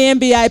to put me in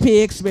VIP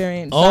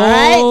experience. All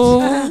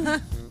right?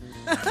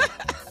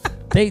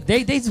 They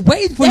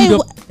waiting for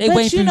you.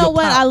 But you know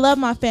what? I love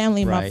my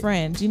family and my Right.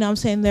 friends. You know what I'm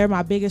saying? They're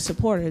my biggest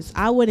supporters.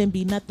 I wouldn't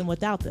be nothing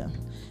without them.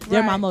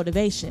 They're my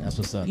motivation. That's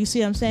what's up. You see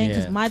what I'm saying?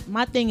 Because Yeah.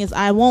 my thing is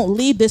I won't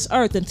leave this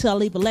earth until I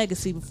leave a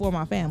legacy before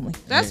my family.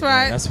 That's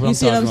right. That's what You I'm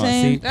see what talking I'm about.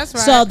 saying? See? That's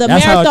right. So the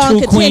That's how a marathon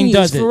true queen continues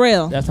does it. for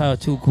real. That's how a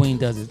true queen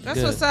does it. That's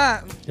Good. what's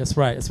up. That's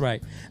right. That's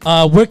right.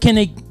 Where can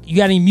they? You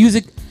got any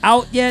music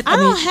out yet? I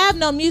don't have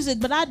no music,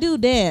 but I do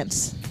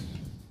dance.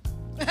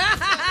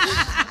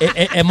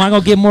 Am I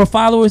gonna get more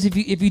followers if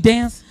you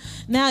dance?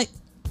 Now,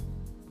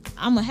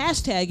 I'm a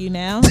hashtag you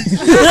now.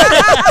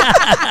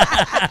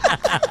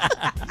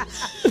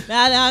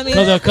 I mean,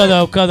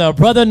 Cause a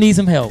brother needs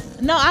some help.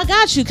 no, I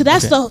got you. Cause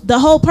that's the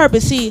whole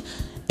purpose. See,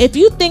 if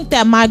you think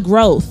that my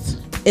growth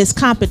is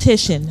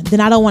competition, then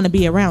I don't want to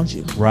be around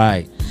you.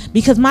 Right.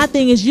 Because my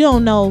thing is, you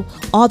don't know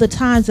all the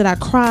times that I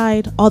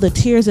cried, all the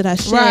tears that I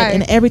shed, Right.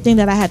 and everything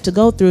that I had to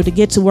go through to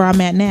get to where I'm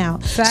at now.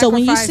 So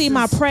when you see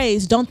my Sacrifices.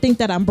 praise, don't think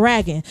that I'm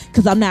bragging,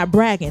 because I'm not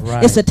bragging.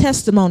 Right. It's a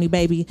testimony,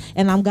 baby,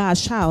 and I'm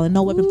God's child, and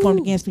no weapon formed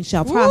against me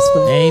shall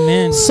prosper.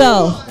 Amen.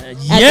 So, yeah. at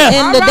the end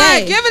All of the right,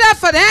 day, give it up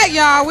for that,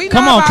 y'all. We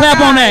Come know on, about clap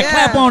on God, that. yeah.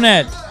 Clap on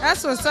that.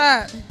 That's what's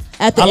up.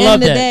 at the I end love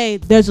of the that. day,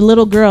 there's a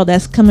little girl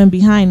that's coming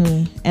behind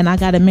me, and I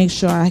got to make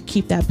sure I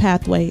keep that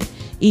pathway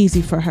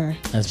easy for her.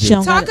 That's She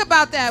beautiful. don't Talk gotta-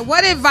 about that.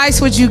 What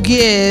advice would you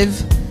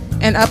give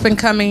an up and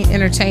coming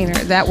entertainer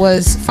that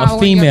was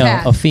following your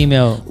path? A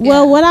female.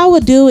 Well, what I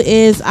would do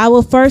is I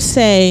would first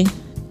say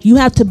you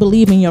have to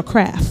believe in your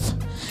craft.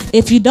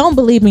 If you don't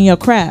believe in your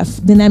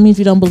craft, then that means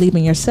you don't believe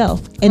in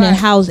yourself. And then Right.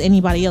 how's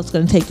anybody else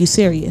going to take you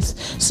serious?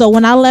 So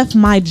when I left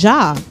my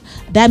job,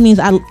 that means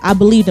I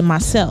believed in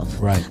myself.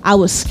 Right. I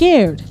was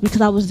scared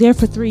because I was there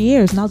for 3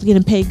 years and I was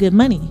getting paid good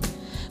money.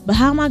 But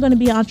how am I going to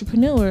be an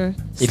entrepreneur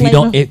If you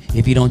don't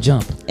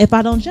jump. if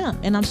I don't jump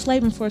and I'm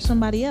slaving for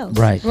somebody else?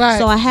 Right. Right.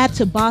 So I had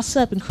to boss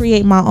up and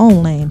create my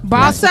own lane.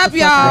 Boss That's up, what the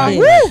fuck I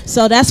y'all. did.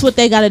 So that's what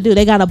they got to do.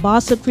 They got to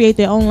boss up, create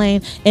their own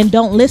lane, and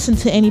don't listen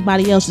to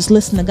anybody else. Just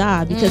listen to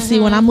God. Because see,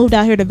 when I moved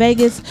out here to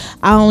Vegas,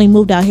 I only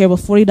moved out here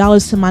with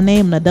 $40 to my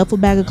name and a duffel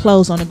bag of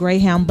clothes on a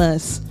Greyhound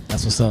bus.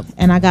 That's what's up.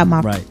 And I got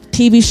my Right.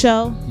 TV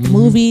show,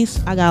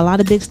 movies. I got a lot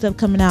of big stuff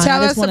coming out.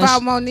 Tell I us just wanna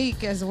about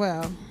Monique as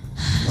well.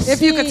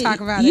 If you could talk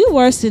about You it.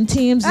 worse than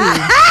TMZ.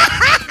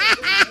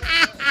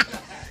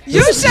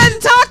 You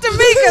shouldn't talk to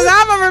me because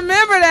I'm going to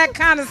remember that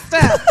kind of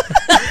stuff.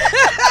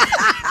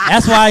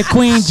 That's why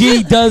Queen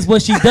G does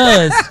what she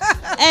does.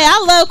 Hey,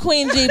 I love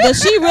Queen G, but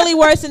she really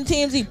worse than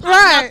TMZ. Popping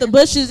Right. out the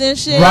bushes and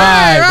shit.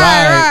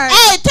 Right.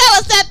 Hey, tell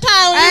us that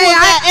time when Hey, you was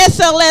at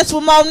SLS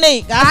with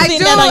Monique. I seen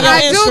that on your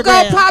I do go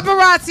Instagram.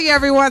 paparazzi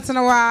every once in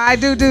a while. I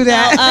do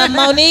that.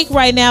 Monique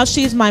right now,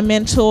 she's my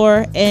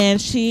mentor, and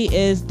she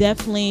is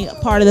definitely a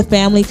part of the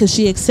family because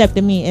she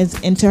accepted me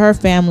into her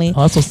family.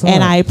 Oh, that's what's up.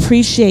 And I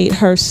appreciate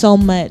her so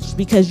much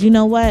because you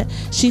know what?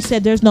 She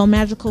said there's no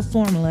magical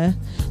formula.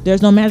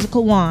 There's no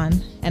magical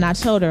wand. And I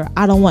told her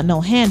I don't want no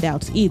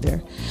handouts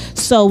either.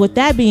 So with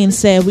that being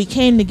said, we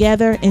came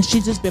together and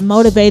she's just been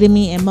motivating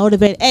me and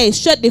motivating. Hey,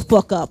 shut the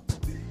fuck up.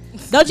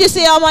 Don't you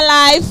see on my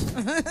live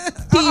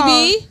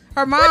TV?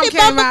 Her mom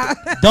came out.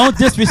 Don't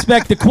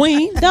disrespect the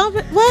queen. Don't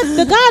what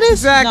the goddess?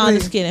 Exactly. No, I'm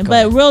just kidding.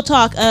 But real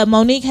talk,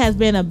 Monique has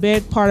been a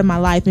big part of my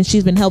life, and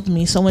she's been helping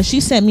me. So when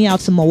she sent me out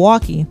to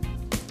Milwaukee,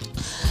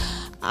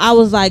 I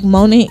was like,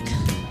 Monique,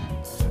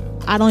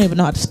 I don't even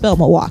know how to spell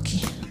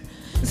Milwaukee.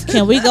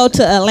 Can we go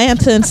to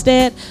Atlanta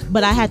instead?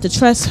 But I had to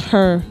trust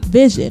her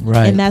vision.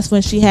 Right. And that's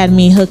when she had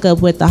me hook up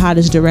with the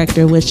hottest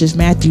director, which is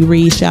Matthew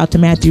Reed. Shout out to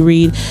Matthew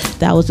Reed.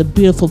 That was a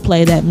beautiful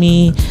play that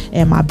me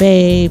and my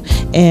babe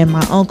and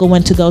my uncle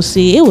went to go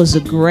see. It was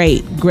a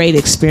great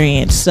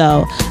experience.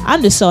 So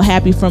I'm just so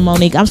happy for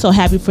Monique. I'm so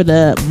happy for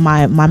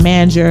my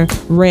manager,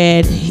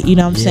 Red. You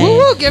know what I'm saying?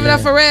 Woo, give it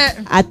up for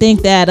Red. I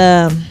think that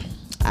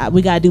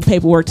we gotta do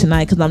paperwork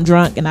tonight because I'm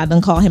drunk and I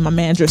done call him my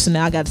manager, so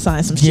now I got to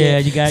sign some shit. Yeah,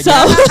 you got. So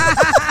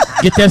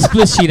Get that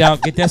split sheet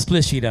out. Get that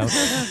split sheet out.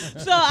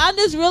 So I'm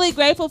just really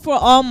grateful for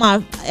all my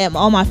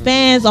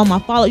fans, all my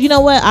followers. You know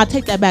what? I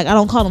take that back. I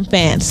don't call them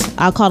fans.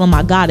 I call them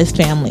my goddess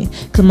family.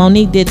 Because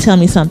Monique did tell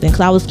me something.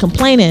 Because I was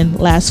complaining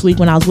last week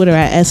when I was with her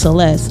at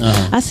SLS.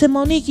 I said,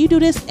 Monique, you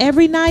do this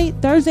every night,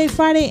 Thursday,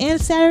 Friday,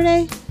 and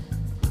Saturday?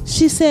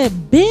 She said,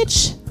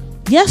 bitch,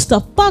 yes, the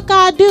fuck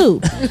I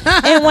do.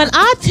 And when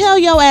I tell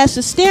your ass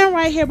to stand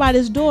right here by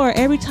this door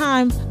every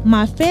time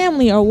my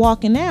family are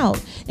walking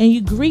out, and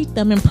you greet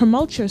them and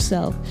promote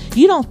yourself,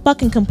 you don't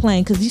fucking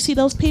complain. Because you see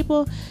those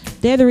people,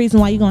 they're the reason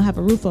why you're going to have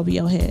a roof over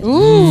your head.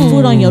 Ooh.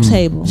 Food on your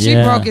table. She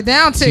broke it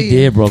down to you. She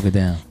did broke it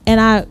down.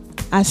 And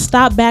I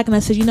stopped back and I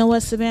said, you know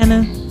what,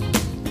 Savannah?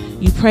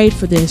 You prayed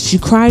for this. You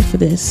cried for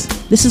this.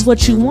 This is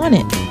what you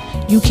wanted.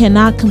 You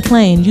cannot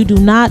complain. You do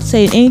not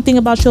say anything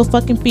about your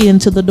fucking feet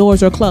until the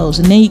doors are closed,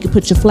 and then you can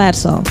put your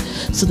flats on.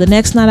 So the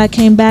next night I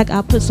came back,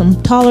 I put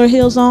some taller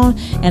heels on,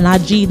 and I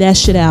G'd that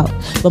shit out.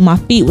 But my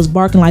feet was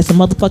barking like some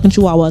motherfucking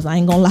chihuahuas. I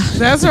ain't gonna lie.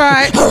 That's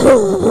right.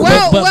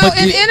 Well,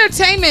 in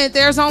entertainment,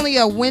 there's only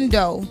a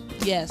window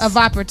of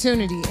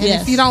opportunity, and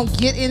if you don't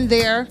get in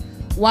there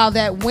while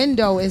that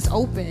window is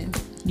open,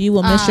 you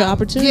will miss your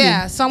opportunity.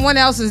 Yeah, someone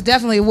else is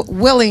definitely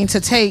willing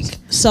to take.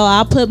 So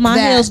I put my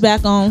heels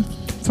back on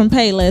from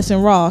Payless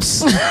and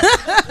Ross.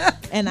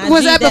 And I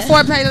was that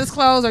before Payless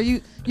closed, or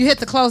you hit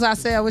the closeout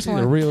sale? Which one?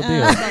 The real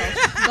deal.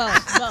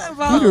 Both.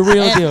 You the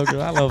real deal,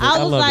 girl. I love it.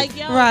 I was like,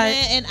 yo, man,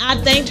 and I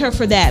thanked her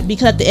for that,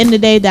 because at the end of the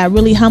day, that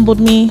really humbled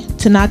me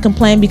to not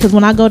complain. Because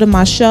when I go to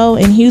my show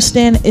in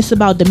Houston, it's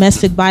about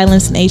domestic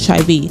violence and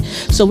HIV.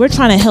 So we're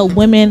trying to help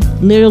women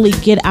literally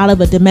get out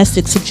of a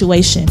domestic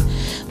situation.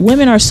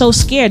 Women are so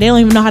scared, they don't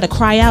even know how to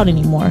cry out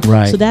anymore.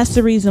 Right. So that's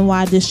the reason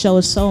why this show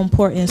is so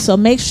important. So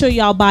make sure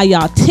y'all buy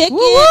y'all tickets.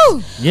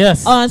 Woo-woo.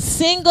 Yes. On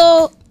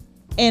Single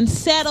and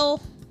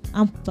Settle.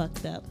 I'm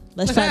fucked up.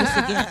 Let's try this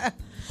again.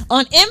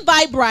 On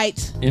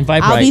Invite-Brite,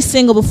 I'll be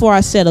single before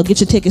I settle.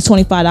 Get your tickets,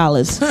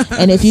 $25.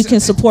 And if you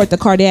can support the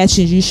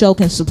Kardashians, you sure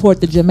can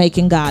support the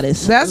Jamaican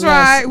goddess. That's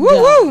right.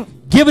 Woo-woo.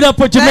 Give it up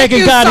for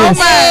Jamaican goddess.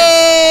 So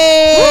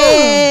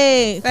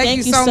hey. Thank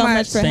you so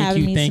much for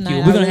having me tonight. Thank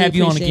you. We're going to have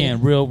you on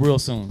again real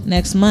soon.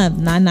 Next month,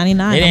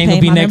 $9.99. It ain't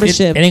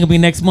going to be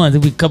next month.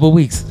 It'll be a couple of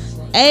weeks.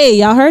 Hey,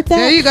 y'all heard that?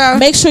 There you go.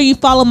 Make sure you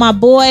follow my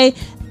boy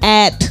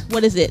at,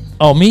 what is it?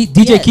 Oh, me?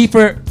 DJ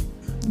Kiefer.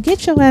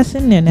 Get your ass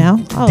in there now.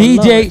 Oh,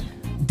 DJ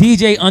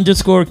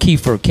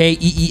Kiefer,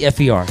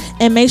 Keefer.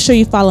 And make sure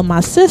you follow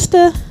my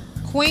sister,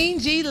 Queen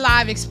G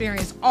Live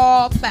Experience,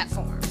 all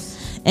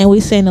platforms. And we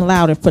saying it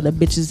louder for the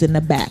bitches in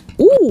the back.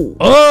 Ooh.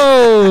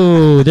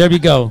 Oh, there we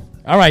go.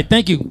 All right,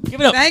 thank you. Give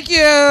it up. Thank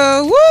you.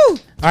 Woo. All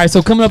right,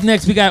 so coming up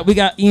next, we got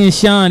Ian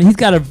Sean. He's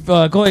got a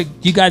go ahead.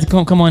 You guys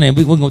come on in.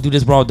 We're gonna do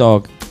this Raw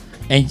Dog,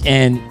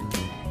 and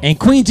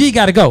Queen G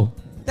got to go.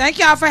 Thank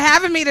y'all for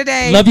having me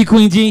today. Love you,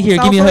 Queen G. Here,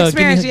 give me a hug.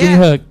 Give me a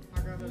hug.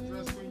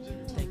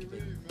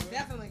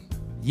 Definitely.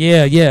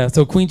 Yeah.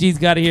 So Queen G's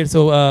got it here.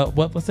 So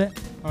what's that?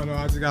 Oh no,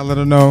 I just gotta let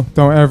her know.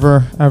 Don't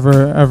ever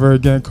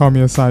again call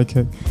me a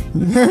sidekick.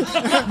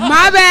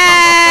 My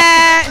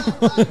bad.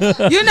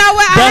 You know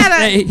what?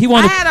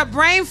 I had a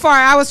brain fart.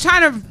 I was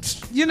trying to,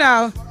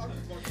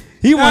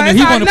 He wanted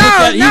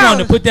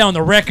to put that on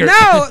the record.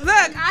 No, look,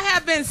 I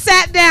have been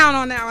sat down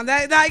on that one.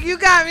 Like you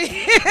got me.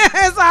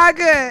 It's all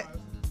good.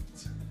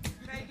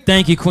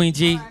 Thank you, Queen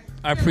G.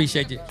 I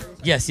appreciate you.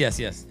 Yes.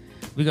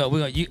 We go.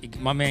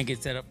 My man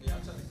gets set up.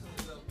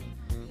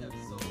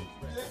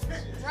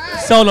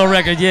 Solo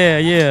record,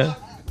 yeah.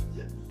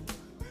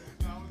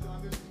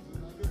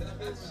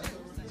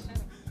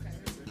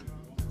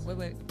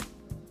 Wait.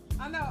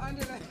 I know,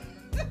 under the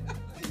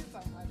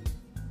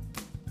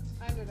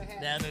under the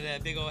hat. Under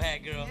that big old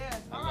hat, girl. Yes.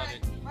 All right.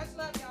 Much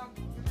love, y'all.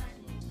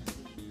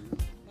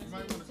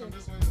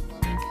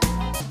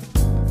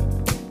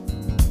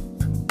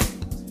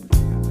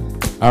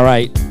 All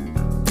right.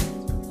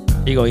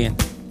 Here you go, Ian.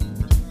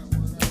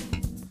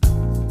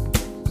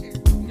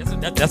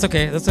 That's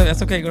okay.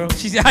 That's okay, girl.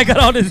 I got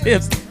all these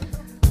hips.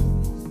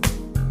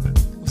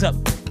 What's up?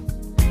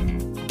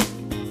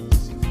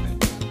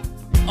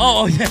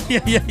 Oh yeah.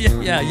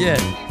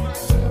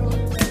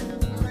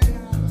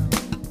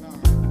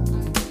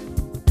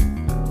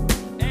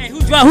 Hey,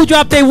 who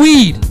dropped their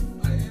weed?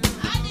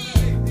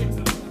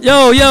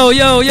 Yo.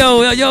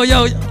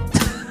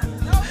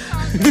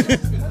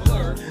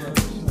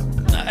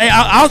 Hey,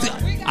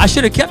 I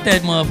should have kept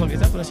that motherfucker.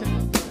 That's what I should have.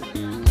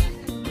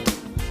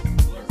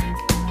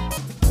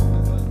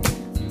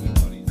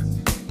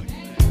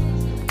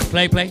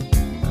 Play. All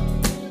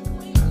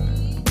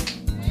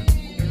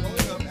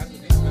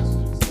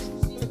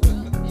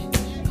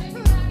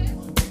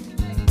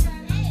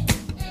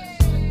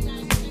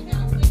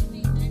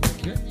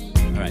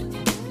right.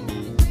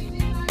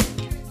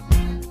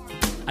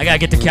 I gotta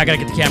get the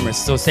cameras.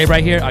 So stay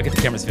right here. I'll get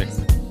the cameras fixed.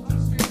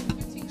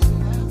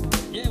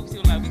 Yeah,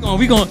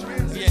 we going.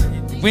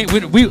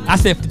 Yeah, I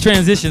said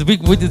transitions.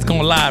 We just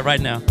going live right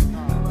now.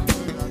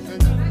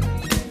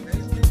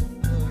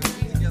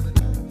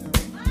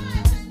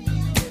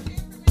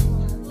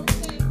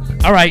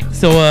 All right,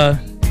 so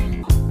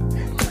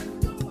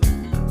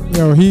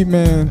Yo, Heat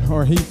Man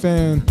or Heat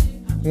Fan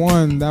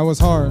 1, that was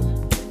hard.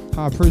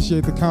 I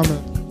appreciate the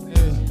comment.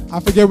 Hey, I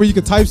forget where you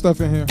could type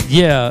stuff in here.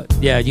 yeah,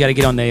 you gotta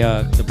get on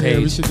the page. Yeah,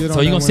 we should get so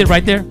on you that gonna sit one.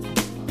 right there?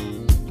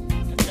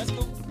 That's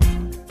cool.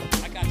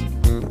 I got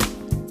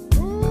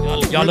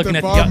you. Y'all looking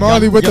at Bob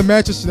Marley with the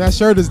matches. That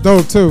shirt is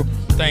dope too.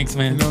 Thanks,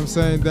 man. You know what I'm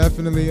saying?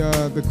 Definitely,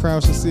 the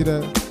crowd should see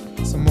that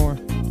some more.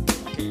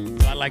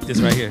 So I like this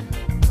right here.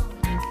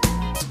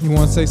 You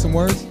want to say some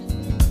words?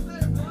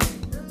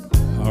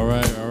 All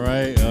right.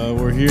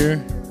 We're here.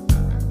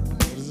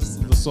 What is this?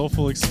 The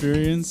Soulful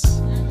Experience.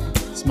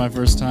 It's my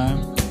first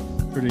time.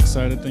 Pretty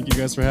excited. Thank you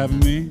guys for having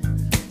me.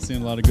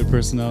 Seeing a lot of good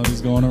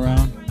personalities going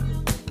around.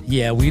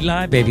 Yeah, we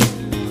live, baby.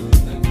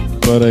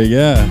 But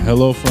yeah,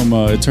 hello from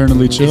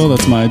Eternally Chill.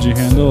 That's my IG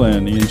handle,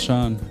 and Ian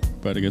Sean.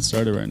 About to get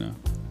started right now.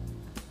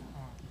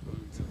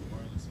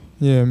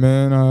 Yeah,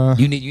 man.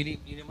 You need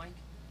a mic?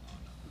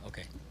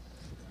 Okay.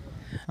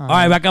 All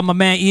right, I got my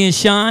man Ian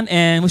Sean,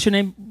 and what's your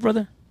name,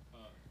 brother?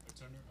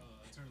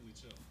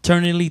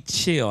 Eternally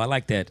Chill. I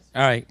like that.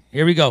 All right,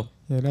 here we go.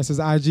 Yeah, that's his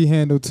IG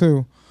handle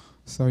too.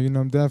 So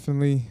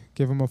definitely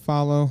give him a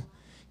follow.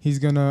 He's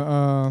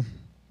gonna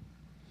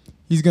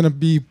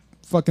be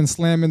fucking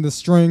slamming the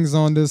strings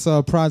on this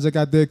project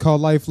I did called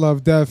Life,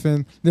 Love, Death,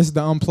 and this is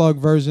the unplugged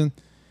version.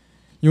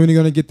 You're only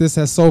gonna get this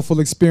at Soulful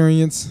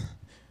Experience.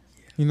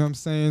 You know what I'm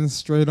saying?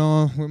 Straight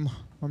on with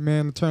my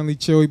man Eternally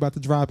Chill. He about to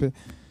drop it.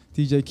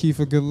 DJ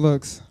Kiefer, good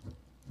looks.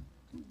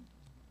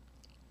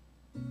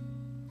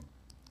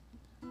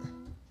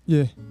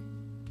 Yeah.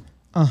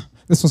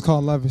 This one's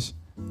called Lavish.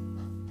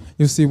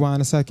 You'll see why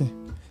in a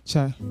second.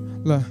 Check.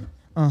 Look.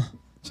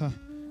 Check.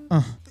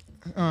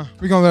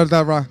 We gonna let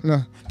that rock.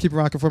 Look. Keep it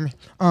rocking for me.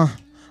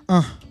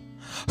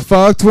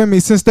 Fucked with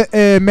me since the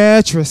air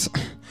mattress.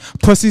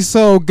 Pussy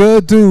so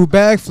good, do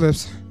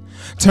backflips.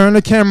 Turn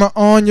the camera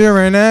on,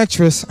 you're an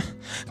actress.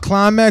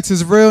 Climax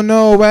is real,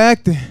 no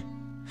acting.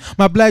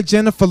 My black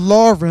Jennifer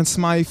Lawrence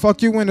might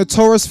fuck you in the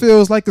Taurus,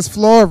 feels like it's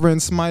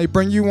Florence. Might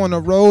bring you on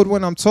the road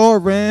when I'm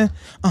touring.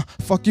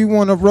 Fuck you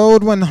on the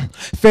road when I'm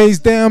face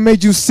down,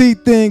 made you see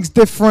things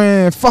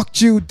different. Fucked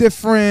you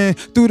different.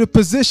 Through the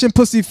position,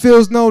 pussy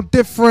feels no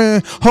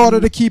different. Harder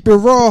to keep it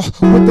raw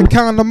with the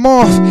condom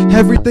off.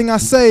 Everything I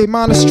say,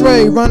 mind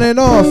astray, running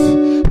off.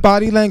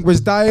 Body language,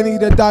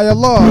 need a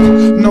dialogue.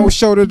 No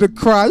shoulder to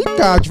cry, you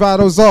gotta dry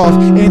those off.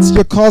 Answer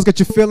your calls, got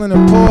you feeling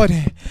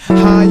important.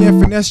 High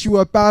and finesse you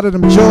up out of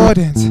them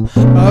Jordans.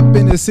 Up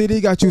in the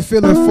city, got you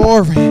feeling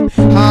foreign.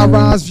 High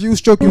rise view,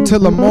 stroke you till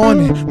the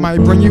morning. Might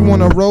bring you on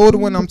the road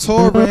when I'm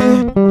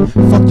touring.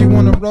 Fuck you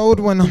on the road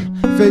when I'm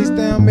face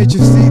down, made you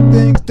see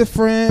things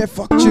different.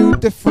 Fucked you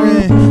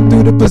different.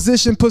 Through the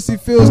position, pussy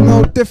feels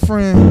no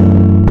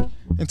different.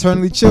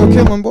 Internally chill,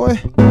 kill him, boy.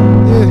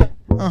 Yeah,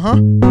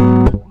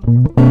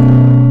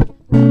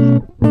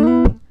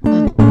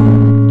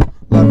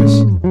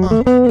 Lavish,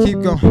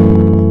 keep going.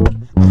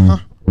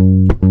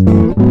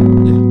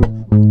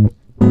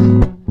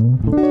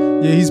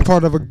 Yeah, he's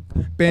part of a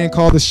band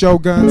called the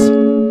Shoguns.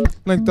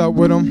 Linked up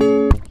with him.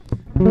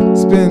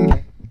 It's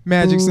been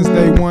magic since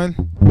day one.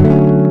 You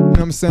know what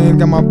I'm saying?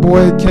 Got my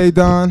boy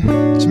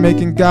K-Don,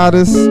 Jamaican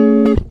Goddess.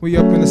 We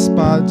up in the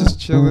spot, just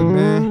chilling,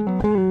 man.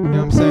 You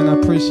know what I'm saying? I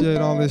appreciate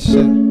all this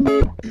shit.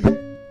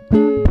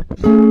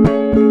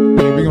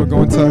 Yeah, we gonna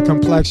go into a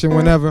complexion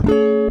whenever.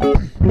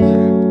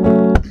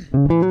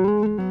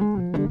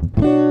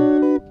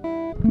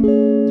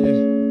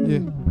 Yeah.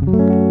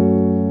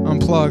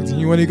 Unplugged.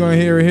 You only gonna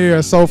hear it here,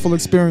 a Soulful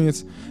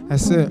Experience.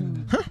 That's it.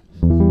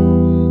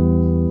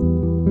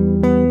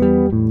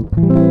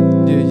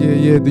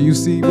 Yeah. Do you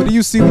see? What do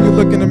you see when you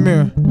look in the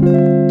mirror?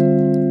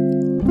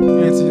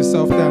 Answer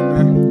yourself that,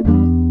 man.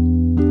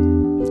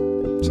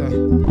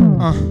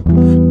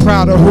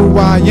 Proud of who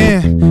I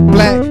am.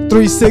 Black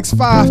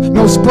 365,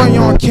 no spray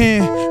on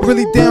can.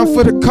 Really down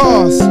for the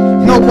cause,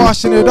 no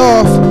washing it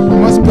off.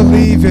 Must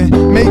believe in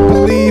make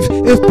believe.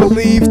 If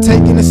believe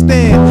taking a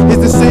stand is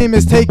the same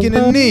as taking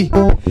a knee.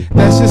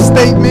 That's your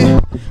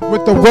statement.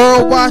 With the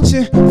world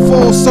watching,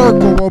 full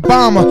circle.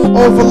 Obama,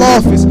 Oval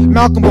Office,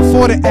 Malcolm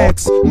before the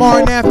X,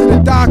 Martin after the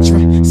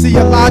doctrine. See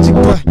your logic,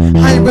 but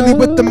I ain't really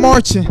with the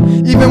marching.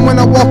 Even when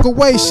I walk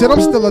away, shit,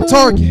 I'm still a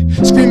target.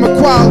 Scream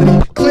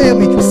equality,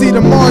 clearly see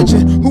the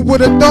margin. Who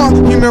would've thought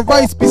human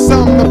rights be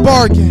something to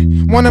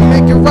bargain? Wanna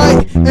make it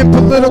right in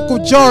political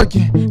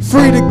jargon.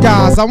 Free the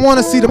guys, I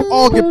wanna see them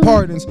all get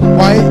pardons.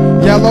 White,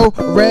 yellow,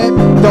 red,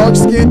 dark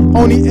skin.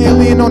 Only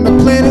alien on the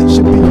planet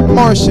should be a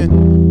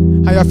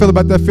Martian. How y'all feel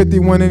about that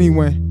 51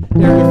 anyway?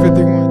 Area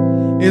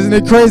 51. Isn't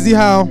it crazy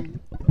how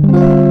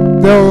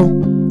they'll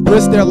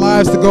risk their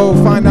lives to go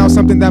find out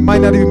something that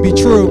might not even be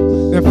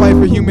true, then fight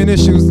for human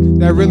issues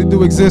that really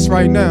do exist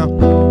right now? You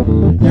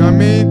know what I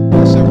mean?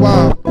 That shit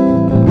wild.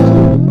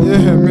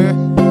 Yeah, man.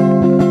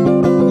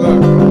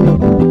 Look.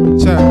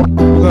 Check.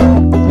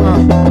 Look.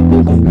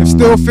 If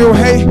still feel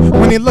hate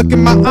when they look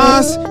in my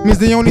eyes, means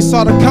they only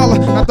saw the color,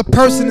 not the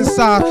person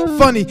inside.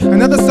 Funny,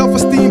 another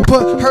self-esteem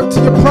put hurt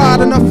to your pride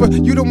enough for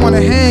you to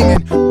wanna hang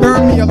and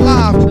burn me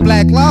alive.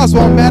 Black lives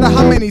won't matter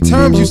how many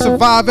terms you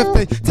survive. If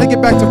they take it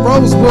back to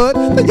Rosewood,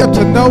 they up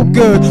to no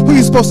good. Who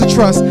you supposed to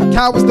trust?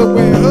 Cowards that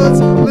wear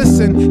hoods?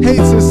 Listen,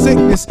 hate's a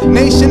sickness.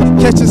 Nation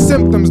catches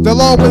symptoms.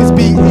 There'll always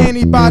be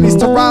antibodies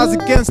to rise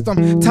against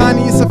them.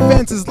 Tiniest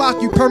offenses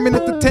lock you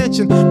permanent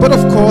detention. But of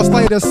course,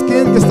 lighter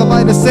skin gets the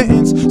lighter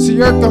sentence. So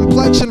your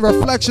complexion,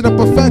 reflection of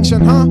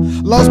perfection, huh?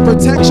 Love's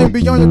protection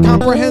beyond your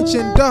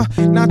comprehension, duh.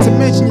 Not to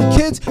mention your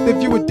kids, they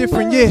view it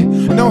different, yeah.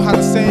 Know how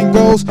the saying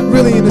goes,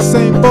 really in the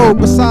same boat.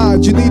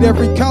 Besides, you need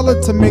every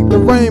color to make the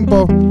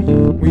rainbow.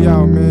 We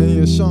out, man.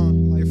 Yeah,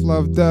 Sean. Life,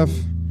 love, death.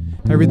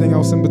 Everything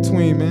else in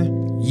between,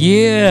 man.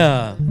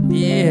 Yeah.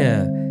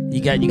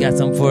 You got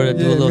something for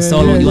do a little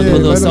solo? You want to do a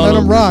little solo?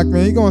 Let him rock,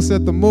 man. He gonna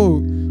set the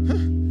mood.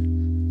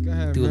 Go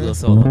ahead, do man. a little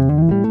solo.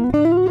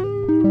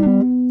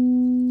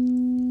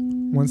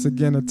 Once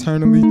again,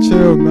 eternally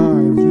chill.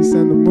 Nice. He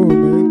set the mood,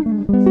 man.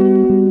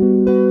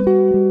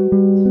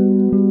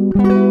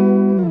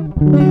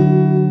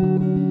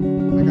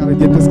 I gotta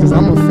get this because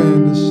I'm a fan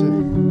of this shit. I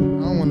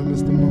don't want to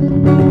miss the moment.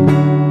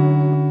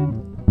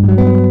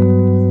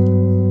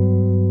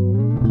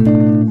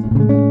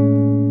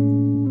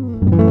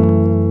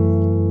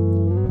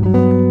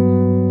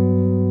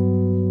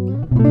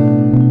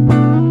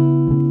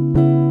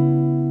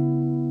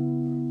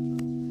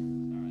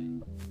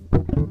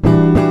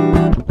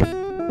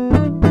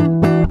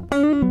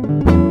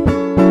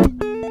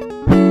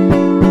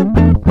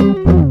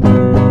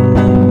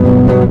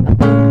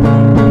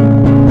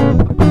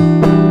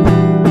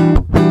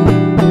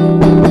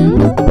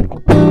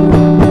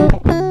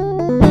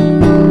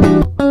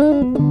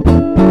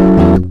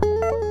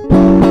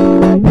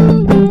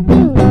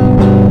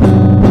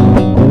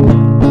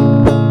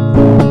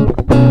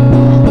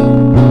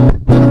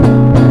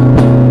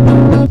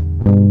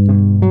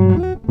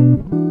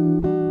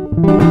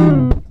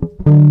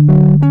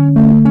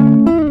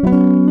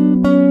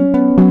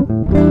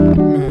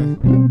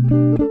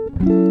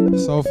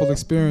 Soulful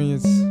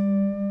experience.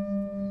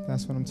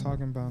 That's what I'm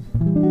talking about.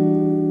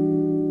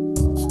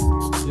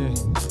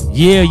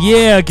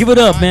 Yeah. Give it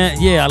up,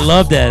 man. Yeah, I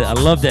love that.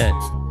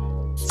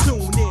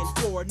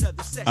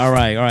 All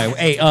right.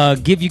 Hey,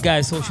 give you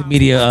guys social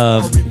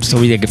media so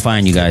we can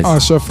find you guys. Oh,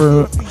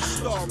 sure.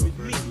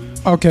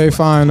 Okay,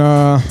 fine.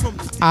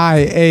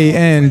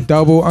 IAN_SEAN.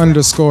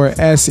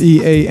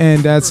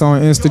 That's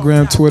on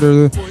Instagram,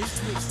 Twitter,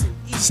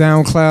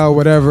 SoundCloud,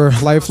 whatever.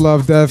 Life,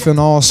 Love, Death, and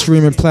all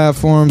streaming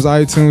platforms,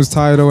 iTunes,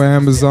 Tidal,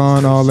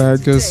 Amazon, all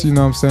that. Just, you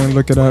know what I'm saying,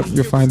 look it up.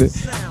 You'll find it.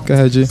 Go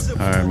ahead, G. All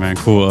right, man,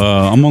 cool.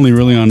 I'm only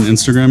really on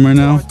Instagram right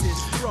now.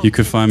 You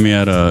could find me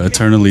at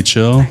Eternally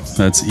Chill.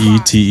 That's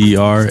ETERNALLY,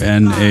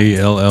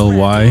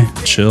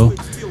 chill,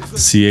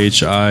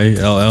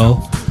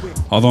 CHILL.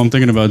 Although I'm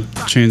thinking about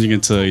changing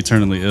it to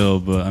Eternally Ill,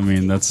 but I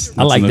mean that's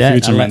I like in the that.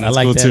 future, man. That's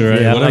cool too, right?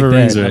 Yeah, Whatever I like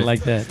rings that. right. I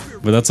like that.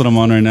 But that's what I'm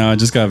on right now. I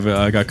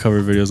got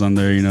cover videos on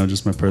there, you know,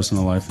 just my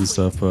personal life and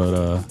stuff.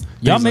 But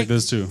y'all make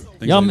this too.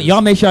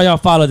 Y'all make sure y'all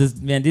follow this,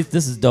 man. This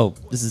is dope.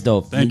 This is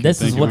dope. Thank you.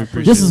 This is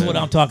what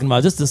I'm talking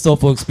about. This is the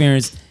Soulful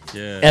experience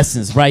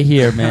essence right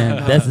here,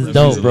 man. This is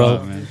dope, bro.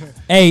 Lot, man.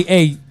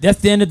 Hey, that's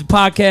the end of the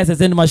podcast. That's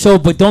the end of my show.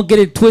 But don't get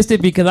it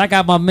twisted because I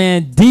got my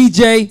man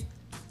DJ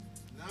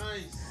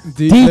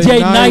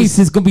Nice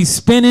is gonna be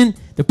spinning.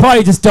 The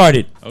party just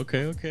started.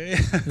 Okay.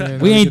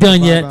 We ain't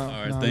done yet. All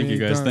right, thank you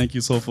guys. Thank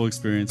you, Soulful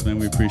Experience, man.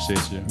 We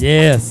appreciate you.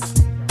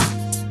 Yes.